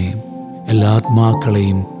രക്ഷിക്കണമേ. എല്ലാ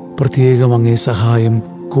ആത്മാക്കളെയും, പ്രത്യേകം അങ്ങേ സഹായം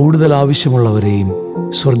കൂടുതൽ ആവശ്യമുള്ളവരെയും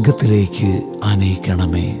സ്വർഗത്തിലേക്ക്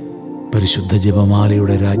ആനയിക്കണമേ. പരിശുദ്ധ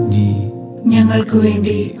ജപമാലയുടെ രാജ്ഞി, ഞങ്ങൾക്ക്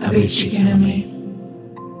വേണ്ടി അപേക്ഷിക്കണമേ.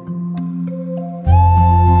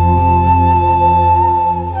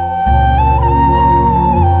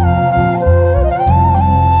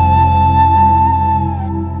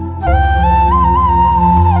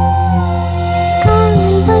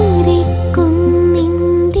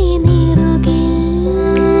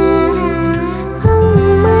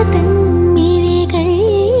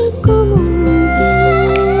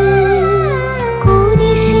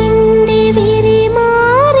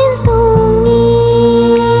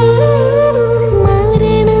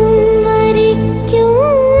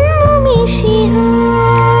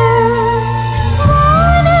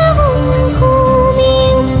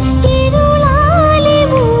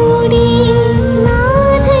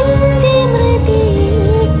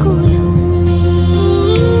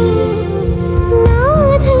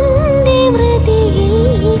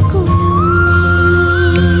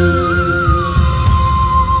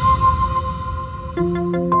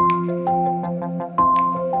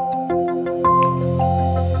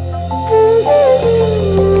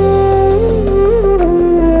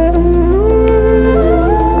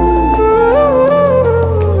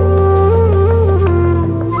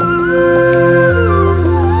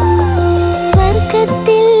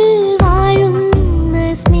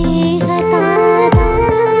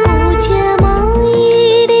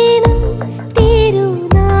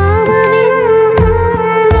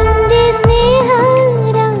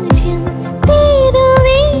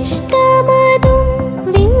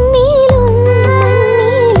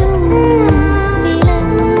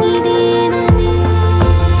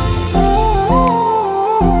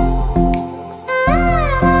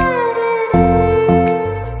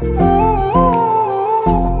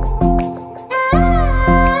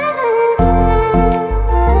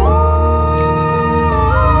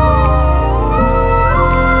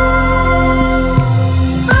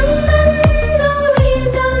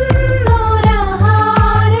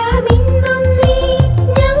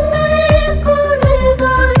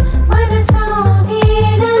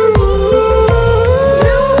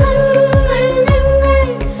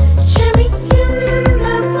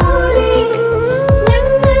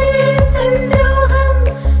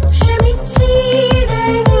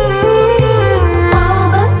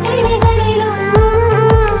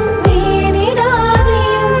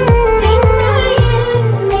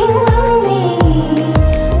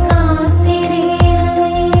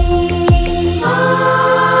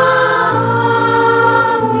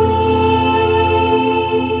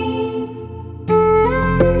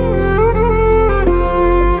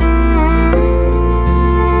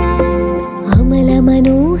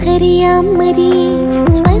 മനോഹരിയാം മരിയേ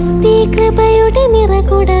സ്വസ്തി കൃപയുടെ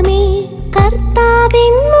നിറകുടമേ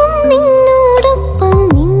കർത്താവെന്നും നിന്നോടൊപ്പം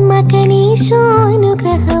നിൻ മകനീശോ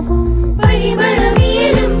അനുഗ്രഹവും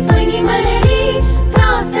പരിമളവിയലും പനിമലരേ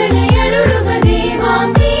പ്രാർത്ഥനയരുളുക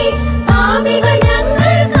ദേവാംബേ പാപികൾ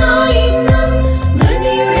ഞങ്ങൾക്കായിന്നും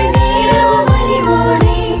മൃതിയുടെ നേരവും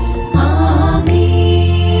അലിവോടെ ആമേൻ.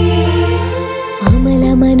 അമല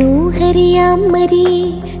മനോഹരിയാം മരിയേ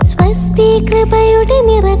സ്വസ്തി കൃപയുടെ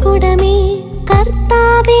നിറകുടമേ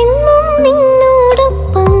കർത്താവെന്നും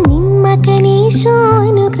നിന്നോടൊപ്പം നിൻ മകനീശോ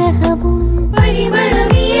അനുഗ്രഹവും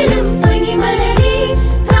പരിമളവിയലും പനിമലരേ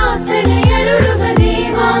പ്രാർത്ഥനയരുളുക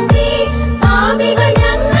ദേവാംബേ പാപികൾ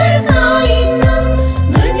ഞങ്ങൾക്കായിന്നും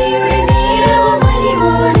മൃതിയുടെ നേരവും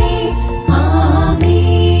അലിവോടെ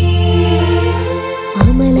ആമേൻ.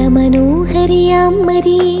 അമല മനോഹരിയാം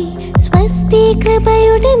മരിയേ സ്വസ്തി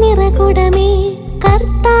കൃപയുടെ നിറകുടമേ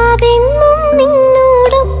കർത്താവെന്നും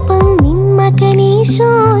നിന്നോടൊപ്പം നിൻ മകനീശോ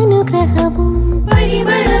അനുഗ്രഹവും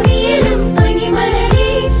പരിമളവിയലും പനിമലരേ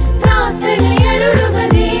പ്രാർത്ഥനയരുളുക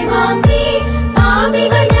ദേവാംബേ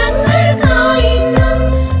പാപികൾ ഞങ്ങൾക്കായിന്നും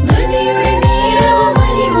മൃതിയുടെ നേരവും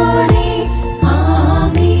അലിവോടെ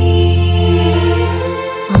ആമേൻ.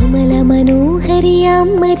 അമല മനോഹരിയാം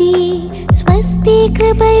മരിയേ സ്വസ്തി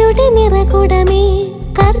കൃപയുടെ നിറകുടമേ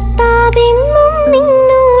കർത്താവെന്നും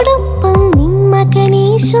നിന്നോടൊപ്പം നിൻ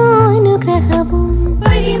മകനീശോ അനുഗ്രഹവും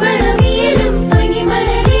പരിമളവിയലും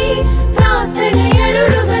പനിമലരേ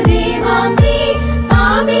പ്രാർത്ഥനയരുളുക ദേവാംബേ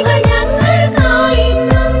പാപികൾ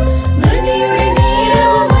ഞങ്ങൾക്കായിന്നും മൃതിയുടെ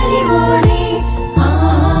നേരവും അലിവോടെ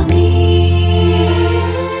ആമേൻ.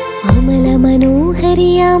 അമല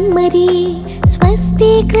മനോഹരിയാം മരിയേ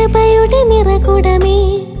സ്വസ്തി കൃപയുടെ നിറകുടമേ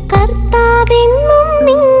കർത്താവെന്നും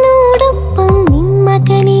നിന്നോടൊപ്പം നിൻ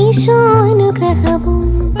മകനീശോ അനുഗ്രഹവും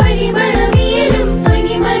പരിമളവിയലും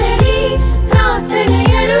പനിമലരേ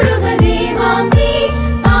പ്രാർത്ഥനയരുളുക ദേവാംബേ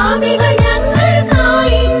പാപികൾ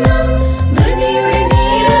ഞങ്ങൾക്കായിന്നും മൃതിയുടെ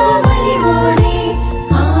നേരവും അലിവോടെ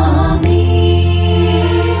ആമേൻ.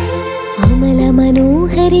 അമല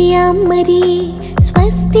മനോഹരിയാം മരിയേ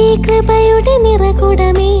സ്വസ്തി കൃപയുടെ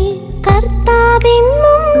നിറകുടമേ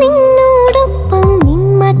കർത്താവെന്നും നിന്നോടൊപ്പം നിൻ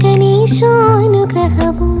മകനീശോ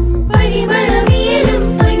അനുഗ്രഹവും പരിമളവിയലും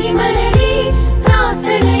പനിമലരേ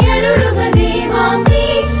പ്രാർത്ഥനയരുളുക ദേവാംബേ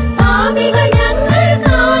പാപികൾ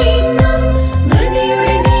ഞങ്ങൾക്കായിന്നും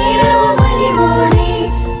മൃതിയുടെ നേരവും അലിവോടെ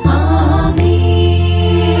ആമേൻ.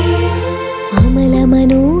 അമല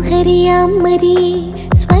മനോഹരിയാം മരിയേ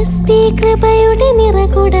സ്വസ്തി കൃപയുടെ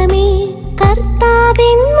നിറകുടമേ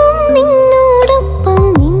കർത്താവെന്നും നിന്നോടൊപ്പം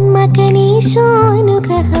നിൻ മകനീശോ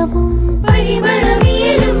അനുഗ്രഹവും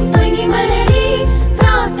പരിമളവിയലും പനിമലരേ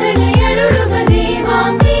പ്രാർത്ഥനയരുളുക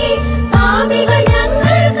ദേവാംബേ പാപികൾ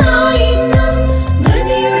ഞങ്ങൾക്കായിന്നും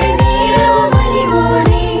മൃതിയുടെ നേരവും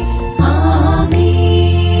അലിവോടെ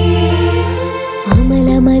ആമേൻ. അമല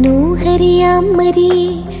മനോഹരിയാം മരിയേ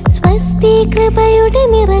സ്വസ്തി കൃപയുടെ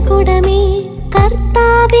നിറകുടമേ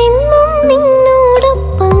കർത്താവെന്നും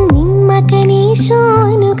നിന്നോടൊപ്പം നിൻ മകനീശോ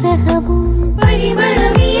അനുഗ്രഹവും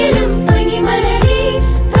പരിമളവിയലും പനിമലരേ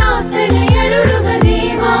പ്രാർത്ഥനയരുളുക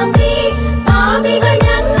ദേവാംബേ പാപികൾ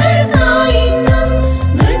ഞങ്ങൾക്കായിന്നും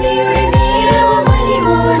മൃതിയുടെ നേരവും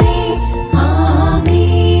അലിവോടെ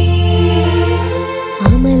ആമേൻ.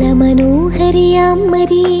 അമല മനോഹരിയാം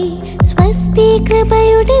മരിയേ സ്വസ്തി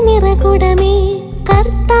കൃപയുടെ നിറകുടമേ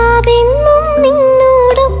കർത്താവെന്നും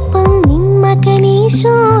നിന്നോടൊപ്പം നിൻ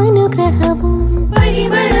മകനീശോ അനുഗ്രഹവും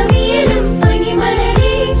പരിമളവിയലും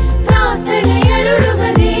പനിമലരേ പ്രാർത്ഥനയരുളുക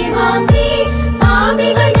ദേവാംബേ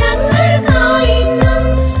പാപികൾ ഞങ്ങൾക്കായിന്നും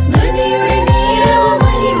മൃതിയുടെ നേരവും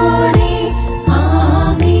അലിവോടെ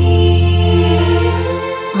ആമേൻ.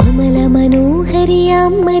 അമല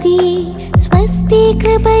മനോഹരിയാം മരിയേ സ്വസ്തി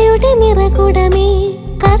കൃപയുടെ നിറകുടമേ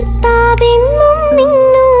കർത്താവെന്നും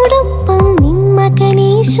നിന്നോടൊപ്പം നിൻ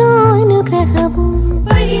മകനീശോ അനുഗ്രഹവും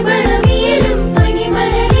പരിമളവിയലും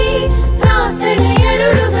പനിമലരേ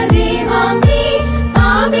പ്രാർത്ഥനയരുളുക ദേവാംബേ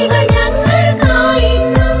പാപികൾ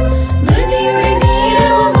ഞങ്ങൾക്കായിന്നും മൃതിയുടെ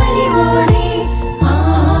നേരവും അലിവോടെ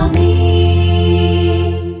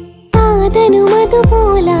ആമേൻ. താതനും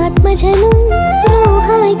അതുപോലാത്മജനും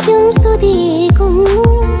റൂഹായ്ക്കും സ്തുതിയേകുന്നു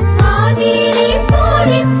ആദിയിലെ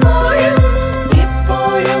പോലെപ്പോഴും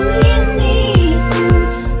എപ്പോഴും എന്നേക്കും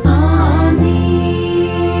ആമേൻ.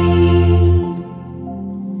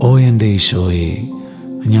 ഓ എൻ്റെ ഈശോയെ,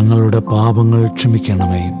 ഞങ്ങളുടെ പാപങ്ങൾ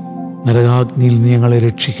ക്ഷമിക്കണമേ. നരകാഗ്നിയിൽ നീ ഞങ്ങളെ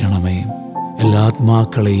രക്ഷിക്കണമേ. എല്ലാ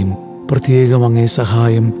ആത്മാക്കളെയും, പ്രത്യേകം അങ്ങേ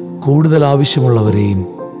സഹായം കൂടുതൽ ആവശ്യമുള്ളവരെയും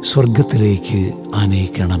സ്വർഗത്തിലേക്ക്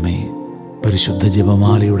ആനയിക്കണമേ. പരിശുദ്ധ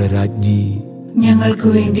ജപമാലയുടെ രാജ്ഞി, ഞങ്ങൾക്ക്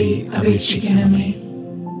വേണ്ടി അപേക്ഷിക്കണമേ.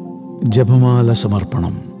 ജപമാല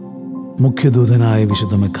സമർപ്പണം. മുഖ്യദൂതനായ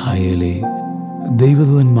വിശുദ്ധ മിഖായേലേ,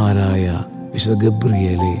 ദൈവദൂതന്മാരായ വിശുദ്ധ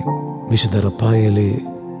ഗബ്രിയേലേ, വിശുദ്ധ റഫായേലേ,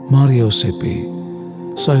 മാറിയോസേപ്പേ,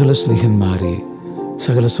 സകല സ്ലീഹന്മാരെ,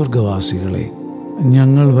 സകല സ്വർഗവാസികളെ,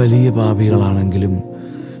 ഞങ്ങൾ വലിയ പാപികളാണെങ്കിലും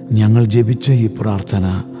ഞങ്ങൾ ജപിച്ച ഈ പ്രാർത്ഥന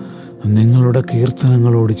നിങ്ങളുടെ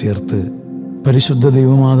കീർത്തനങ്ങളോട് ചേർത്ത് പരിശുദ്ധ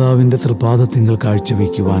ദൈവമാതാവിൻ്റെ തൃപാദത്തിങ്കൽ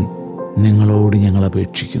കാഴ്ചവെക്കുവാൻ നിങ്ങളോട് ഞങ്ങൾ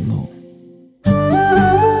അപേക്ഷിക്കുന്നു.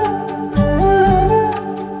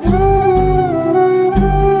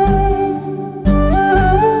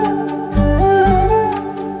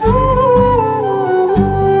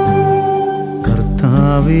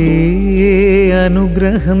 കർത്താവേ,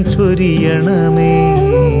 അനുഗ്രഹം ചൊരിയണമേ.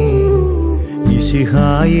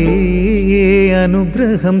 മിശിഹായേ,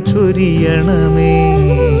 അനുഗ്രഹം ചൊരിയണമേ.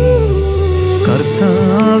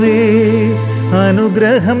 കർത്താവേ,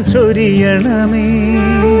 അനുഗ്രഹം ചൊരിയണമേ.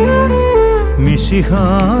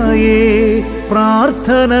 മിശിഹായേ,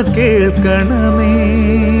 പ്രാർത്ഥന കേൾക്കണമേ.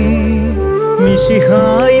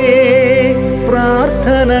 മിശിഹായേ,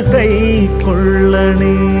 പ്രാർത്ഥന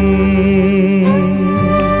കൈക്കൊള്ളണേ.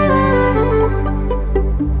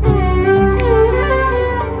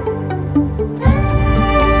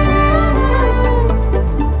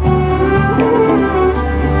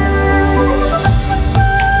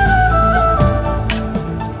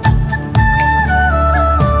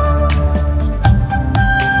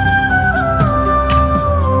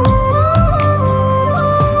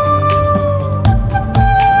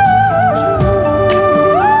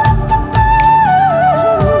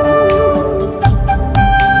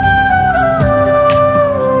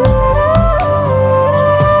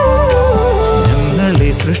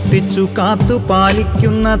 സൃഷ്ടിച്ചു കാത്തു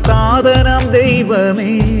പാലിക്കുന്ന താതനാം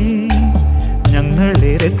ദൈവമേ,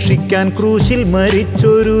 ഞങ്ങളെ രക്ഷിക്കാൻ ക്രൂശിൽ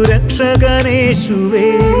മരിച്ചൊരു രക്ഷകനേശുവേ,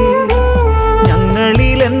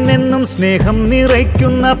 ഞങ്ങളിൽ എന്നെന്നും സ്നേഹം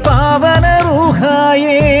നിറയ്ക്കുന്ന പാവന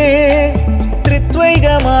റൂഹായേ,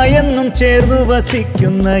 ത്രിത്വൈകമായെന്നും ചേർന്നു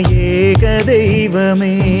വസിക്കുന്ന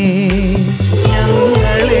ഏകദൈവമേ,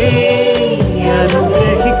 ഞങ്ങളെ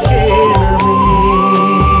അനുഗ്രഹിക്കണമേ.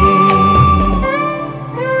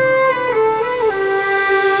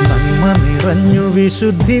 നന്മ നിറഞ്ഞു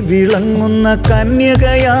വിശുദ്ധി വിളങ്ങുന്ന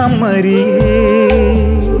കന്യകയാം മരിയേ,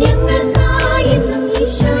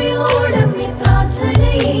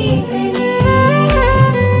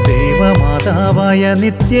 ദൈവമാതാവായ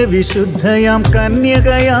നിത്യവിശുദ്ധയാം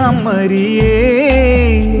കന്യകയാം മരിയേ,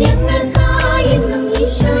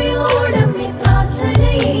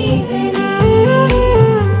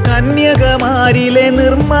 കന്യകമാരിലെ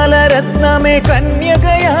നിർമ്മല രത്നമേ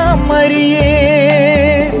കന്യകയാം മരിയേ,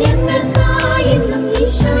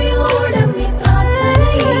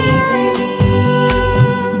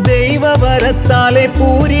 ദൈവവരത്താലെ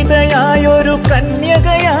പൂരിതയായൊരു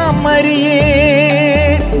കന്യകയാം മരിയേ,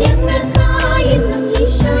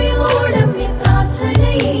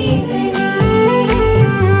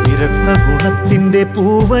 വിരക്ത ഗുണത്തിന്റെ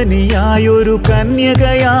പൂവനിയായൊരു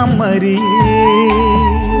കന്യകയാം മരിയേ,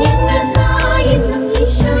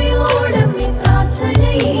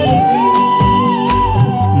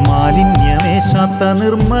 മാലിന്യമേശാത്ത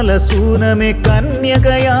നിർമ്മല സൂനമേ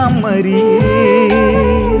കന്യകയാം മരിയേ,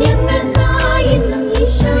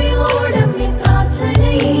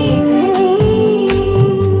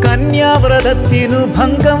 കന്യാവ്രതത്തിനു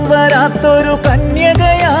ഭംഗം വരാത്തൊരു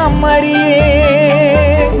കന്യകയാം മരിയേ,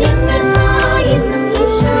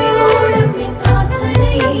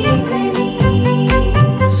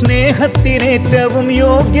 സ്നേഹത്തിനേറ്റവും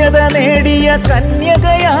യോഗ്യത നേടിയ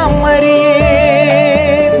കന്യകയാം മരിയേ,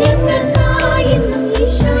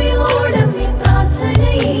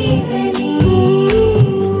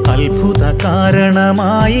 അത്ഭുത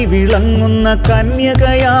കാരണമായി വിളങ്ങുന്ന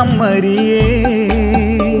കന്യകയാം മരിയേ,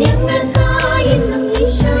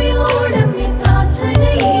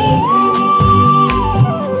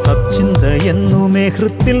 സച്ചിന്ത എന്നുമേ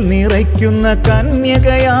ഹൃത്തിൽ നിറയ്ക്കുന്ന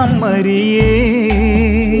കന്യകയാം മരിയേ,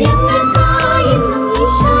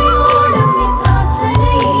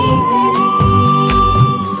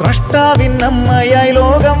 സ്രഷ്ടാവിൻ അമ്മയായി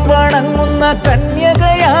ലോകം വണങ്ങുന്ന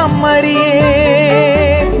കന്യകയാം മരിയേ,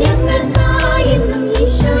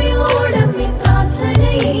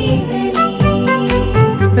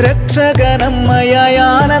 രക്ഷകനമ്മയായി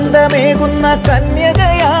ആനന്ദമേകുന്ന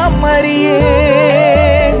കന്യകയാം മരിയേ,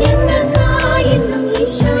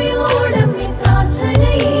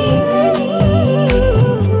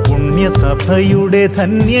 പുണ്യസഭയുടെ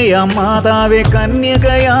ധന്യയാം മാതാവേ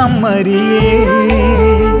കന്യകയാം മരിയേ,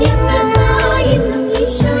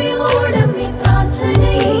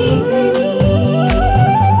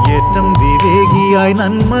 ഏറ്റം വിവേകിയായി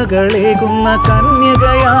നന്മകളേകുന്ന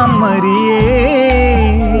കന്യകയാം മരിയേ,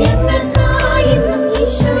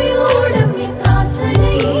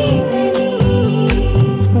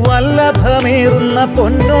 ശോഭമേറുന്ന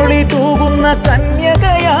പൊന്നൊളി തൂകുന്ന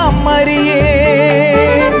കന്യകയാം മരിയേ.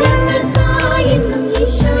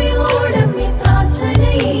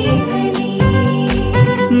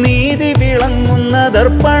 നീതി വിളങ്ങുന്ന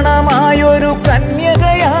ദർപ്പണമായൊരു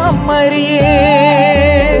കന്യകയാം മരിയേ.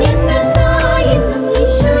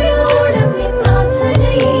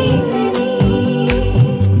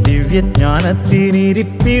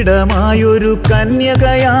 ദിവ്യജ്ഞാനത്തിനിരിപ്പിടമായൊരു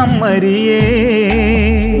കന്യകയാം മരിയേ.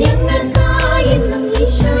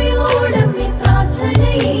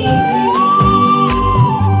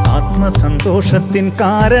 ആത്മസന്തോഷത്തിൻ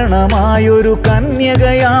കാരണമായൊരു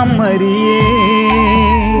കന്യകയാം മരിയേ.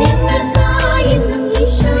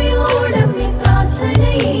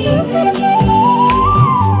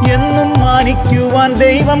 എന്നും മാനിക്കുവാൻ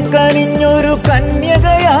ദൈവം കനിഞ്ഞൊരു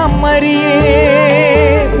കന്യകയാം മരിയേ.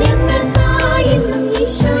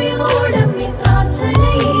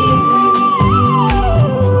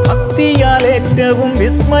 ഭക്തിയാൽ ഏറ്റവും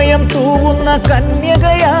വിസ്മയം തൂവുന്ന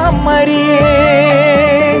കന്യകയാം മരിയേ.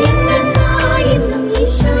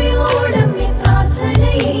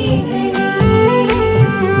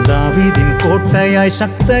 ദാവീദിൻ കോട്ടയായി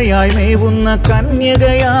ശക്തയായി മേവുന്ന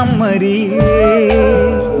കന്യകയാം മരിയേ.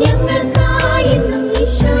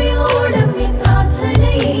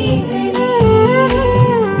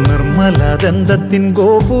 നിർമ്മലദന്തത്തിൻ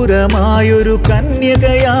ഗോപുരമായൊരു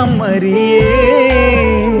കന്യകയാം മരിയേ.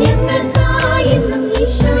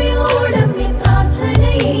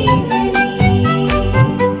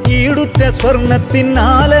 ഈടുറ്റ സ്വർണത്തിൻ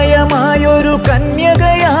ആലയമായൊരു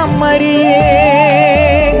കന്യകയാം മരിയേ.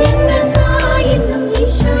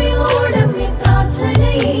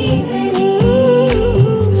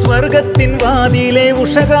 സ്വർഗത്തിൻ വാതിലെ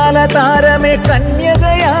ഉഷകാല താരമേ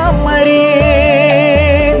കന്യകയാം മരിയേ.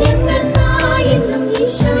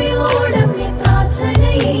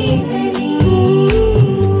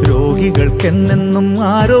 രോഗികൾക്കെന്നെന്നും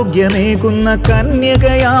ആരോഗ്യമേകുന്ന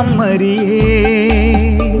കന്യകയാം മരിയേ.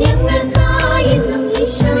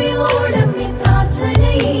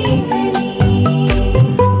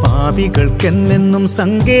 പാപികൾക്കെന്നെന്നും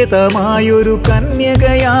സങ്കേതമായൊരു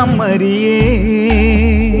കന്യകയാം മരിയേ.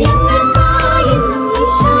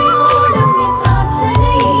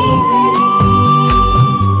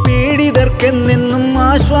 പീഡിതർക്കെന്നെന്നും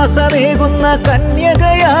ആശ്വാസമേകുന്ന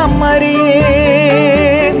കന്യകയാം മരിയേ.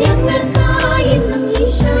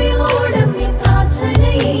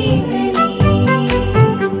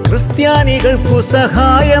 ക്രിസ്ത്യാനികൾക്കു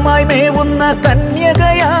സഹായമായി മേവുന്ന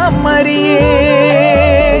കന്യകയാം മരിയേ.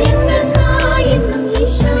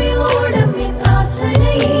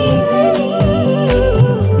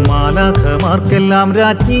 മാലാഖമാർക്കെല്ലാം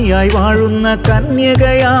രാജ്ഞിയായി വാഴുന്ന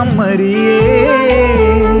കന്യകയാം മരിയേ.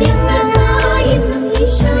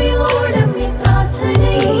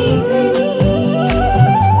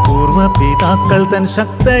 പൂർവപിതാക്കൾ തൻ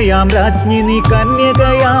ശക്തയാം രാജ്ഞി നീ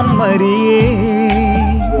കന്യകയാം മരിയേ.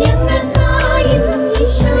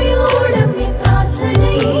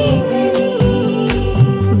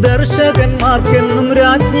 ദർശകന്മാർക്കെന്നും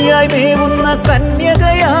രാജ്ഞിയായി മേവുന്ന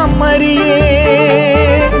കന്യകയാം മരിയേ.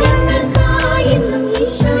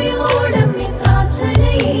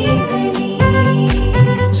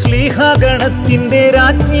 ശ്ലീഹഗണത്തിന്റെ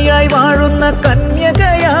രാജ്ഞിയായി വാഴുന്ന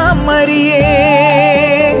കന്യകയാം മരിയേ.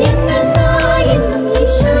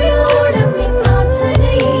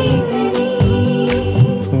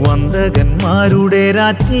 വന്ദകന്മാരുടെ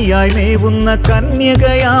രാജ്ഞിയായി മേവുന്ന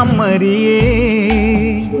കന്യകയാം മരിയേ.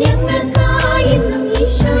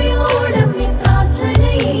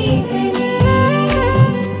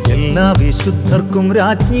 എല്ലാ വിശുദ്ധർക്കും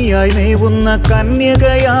രാജ്ഞിയായി മേവുന്ന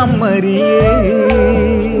കന്യകയാം മരിയേ.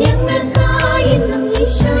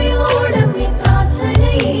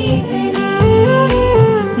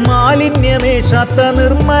 മാലിന്യമേശാത്ത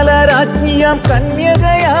നിർമ്മല രാജ്ഞിയാം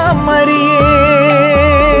കന്യകയാം മരിയേ.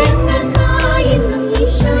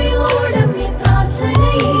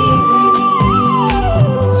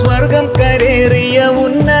 സ്വർഗം കരേറിയ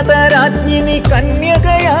ഉന്നത രാജ്ഞി നീ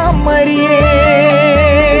കന്യകയാം മരിയേ.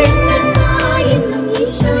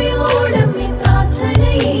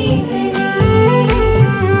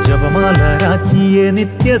 ജപമാല രാജ്ഞിയെ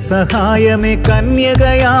നിത്യസഹായമേ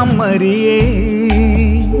കന്യകയാം മരിയേ.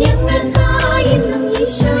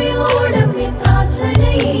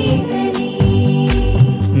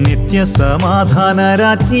 നിത്യസമാധാന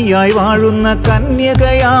രാജ്ഞിയായി വാഴുന്ന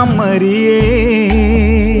കന്യകയാം മരിയേ.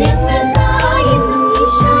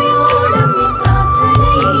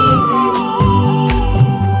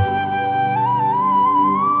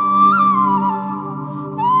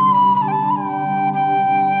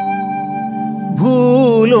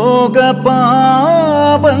 ഭൂലോക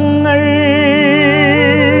പാപങ്ങൾ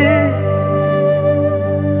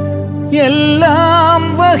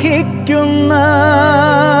വഹിക്കുന്ന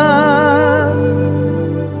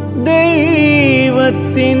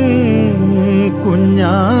ദൈവത്തിൻ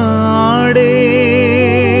കുഞ്ഞാടേ,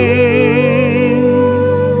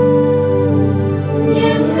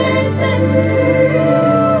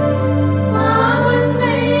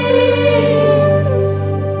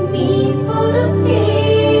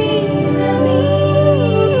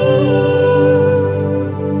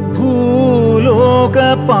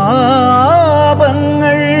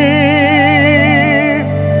 പാപങ്ങൾ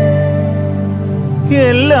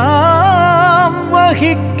എല്ലാം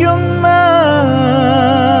വഹിക്കുന്ന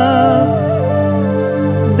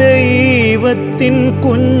ദൈവത്തിൻ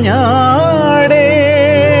കുഞ്ഞാടേ,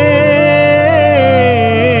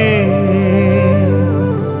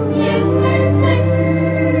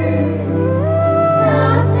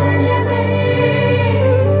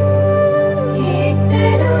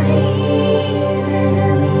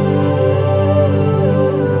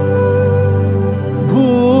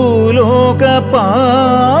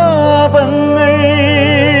 പാപങ്ങൾ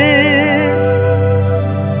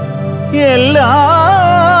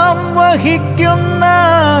എല്ലാം വഹിക്കുന്ന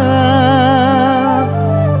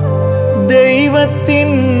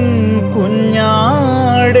ദൈവത്തിൻ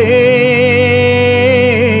കുഞ്ഞാടേ,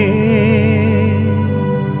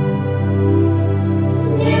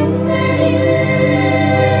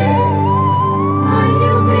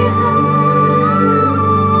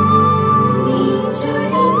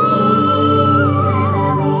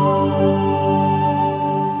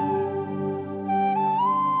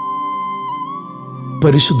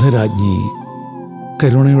 പരിശുദ്ധരാജ്ഞി,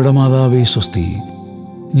 കരുണയുടെ മാതാവേ സ്വസ്തി.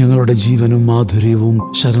 ഞങ്ങളുടെ ജീവനും മാധുര്യവും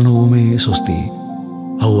ശരണവുമേ സ്വസ്തി.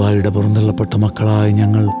 ഹൗവായുടെ പുറന്തള്ളപ്പെട്ട മക്കളായ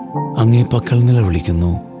ഞങ്ങൾ അങ്ങേ പക്കൽ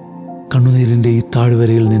നിലവിളിക്കുന്നു. കണ്ണുനീരിൻ്റെ ഈ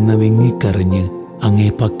താഴ്വരയിൽ നിന്ന് വിങ്ങിക്കരഞ്ഞ് അങ്ങേ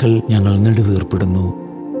പക്കൽ ഞങ്ങൾ നെടുവീർപ്പെടുന്നു.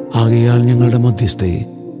 ആകയാൽ ഞങ്ങളുടെ മധ്യസ്ഥേ,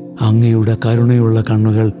 അങ്ങയുടെ കരുണയുള്ള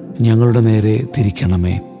കണ്ണുകൾ ഞങ്ങളുടെ നേരെ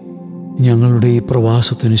തിരിക്കണമേ. ഞങ്ങളുടെ ഈ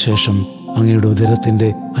പ്രവാസത്തിനു ശേഷം അങ്ങയുടെ ഉദരത്തിൻ്റെ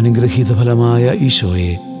അനുഗ്രഹീത ഫലമായ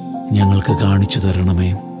ഈശോയെ ഞങ്ങൾക്ക് കാണിച്ചു തരണമേ.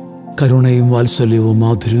 കരുണയും വാത്സല്യവും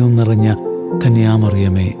മാധുര്യവും നിറഞ്ഞ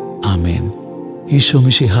കന്യാമറിയമേ, ആമേൻ. ഈശോ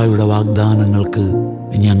മിശിഹായുടെ വാഗ്ദാനങ്ങൾക്ക്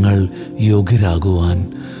ഞങ്ങൾ യോഗ്യരാകുവാൻ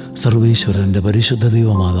സർവേശ്വരൻ്റെ പരിശുദ്ധ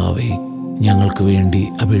ദൈവമാതാവേ, ഞങ്ങൾക്ക് വേണ്ടി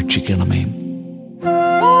അപേക്ഷിക്കണമേ.